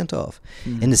recipient of.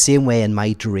 In the same way, in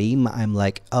my dream, I'm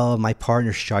like, oh, my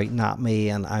partner's shouting at me,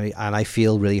 and I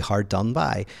feel really hard done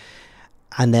by.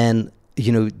 And then,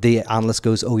 you know, the analyst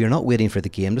goes, oh, you're not waiting for the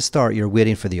game to start, you're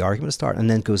waiting for the argument to start. And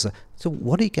then goes, so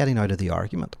what are you getting out of the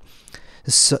argument?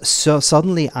 So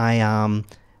suddenly I am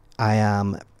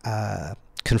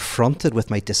confronted with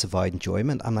my disavowed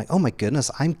enjoyment. I'm like, oh my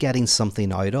goodness, I'm getting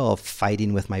something out of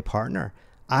fighting with my partner.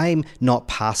 I'm not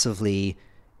passively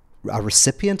a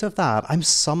recipient of that. I'm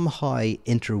somehow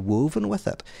interwoven with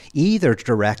it, either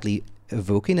directly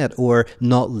evoking it or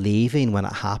not leaving when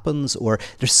it happens, or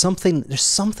there's something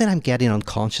I'm getting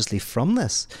unconsciously from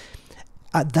this.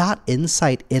 That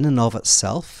insight in and of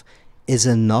itself is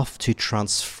enough to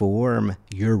transform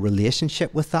your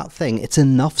relationship with that thing. It's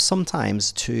enough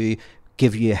sometimes to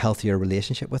give you a healthier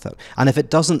relationship with it. And if it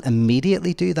doesn't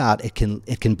immediately do that, it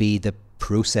can be the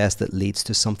process that leads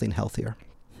to something healthier.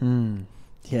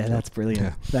 Yeah, that's brilliant.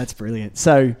 Yeah. That's brilliant.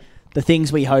 So the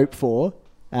things we hope for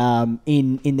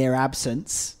in their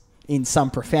absence, in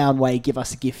some profound way, give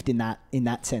us a gift in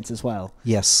that sense as well.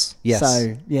 Yes.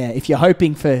 So yeah, if you're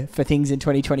hoping for things in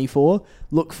 2024,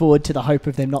 look forward to the hope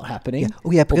of them not happening.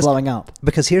 Or blowing up.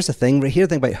 Because here's the thing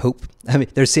about hope. I mean,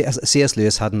 there's C.S.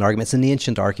 Lewis had an argument. It's an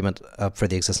ancient argument for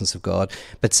the existence of God,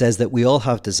 but says that we all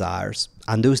have desires,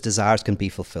 and those desires can be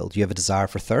fulfilled. You have a desire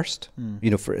for thirst,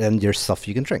 you know, and there's stuff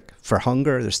you can drink. For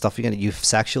hunger, there's stuff you have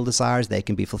sexual desires, they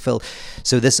can be fulfilled.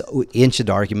 So this ancient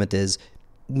argument is,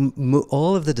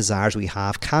 all of the desires we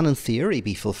have can in theory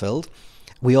be fulfilled.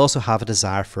 We also have a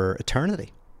desire for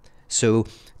eternity. So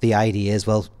the idea is,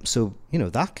 well, so, you know,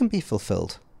 that can be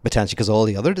fulfilled potentially because all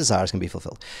the other desires can be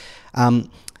fulfilled.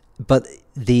 But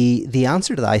the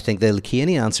answer to that, I think the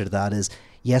Lacanian answer to that is,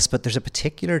 yes, but there's a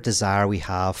particular desire we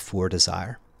have for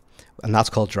desire. And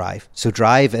that's called drive. So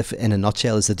drive, if in a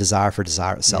nutshell, is the desire for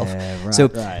desire itself. Yeah,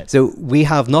 right, so we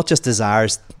have not just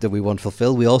desires that we want to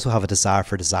fulfill, we also have a desire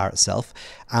for desire itself.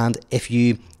 And if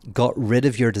you got rid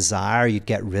of your desire, you'd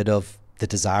get rid of the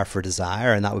desire for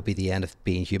desire, and that would be the end of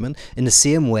being human. In the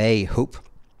same way, hope.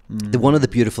 One of the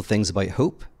beautiful things about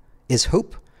hope is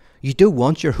hope. You do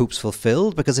want your hopes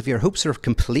fulfilled, because if your hopes are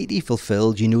completely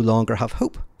fulfilled, you no longer have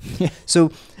hope.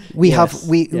 So you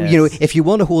know, if you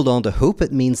want to hold on to hope,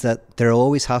 it means that there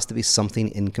always has to be something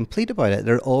incomplete about it.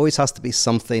 There always has to be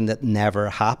something that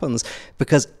never happens,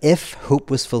 because if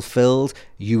hope was fulfilled,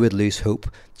 you would lose hope.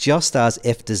 Just as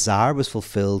if desire was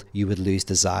fulfilled, you would lose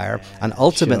desire. And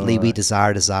ultimately, we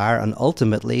desire, and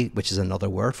ultimately, which is another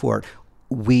word for it,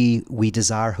 we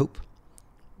desire hope.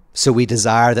 So we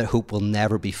desire that hope will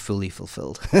never be fully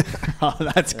fulfilled. Oh,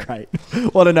 that's great.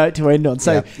 What a note to end on.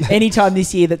 So anytime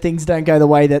this year that things don't go the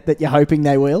way that you're hoping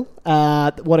they will,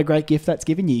 what a great gift that's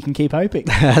given you. You can keep hoping.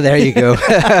 There you go.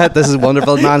 This is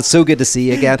wonderful, man. So good to see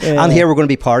you again. Yeah. And here we're going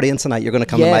to be partying tonight. You're going to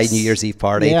come to my New Year's Eve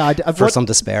party for some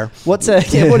despair. What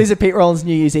is a Pete Rollins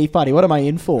New Year's Eve party? What am I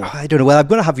in for? I don't know. Well, I'm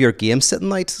going to have your game sitting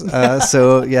night.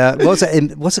 So yeah,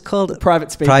 what's it called? Private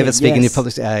speaking. Private speaking. Yes. You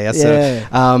publish.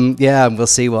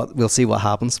 We'll see what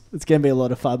happes. It's going to be a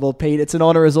lot of fun. Well, Pete, it's an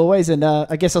honour as always, and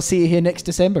I guess I'll see you here next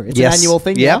December. It's an annual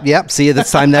thing. Yeah. See you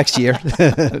this time next year.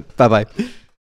 Bye bye.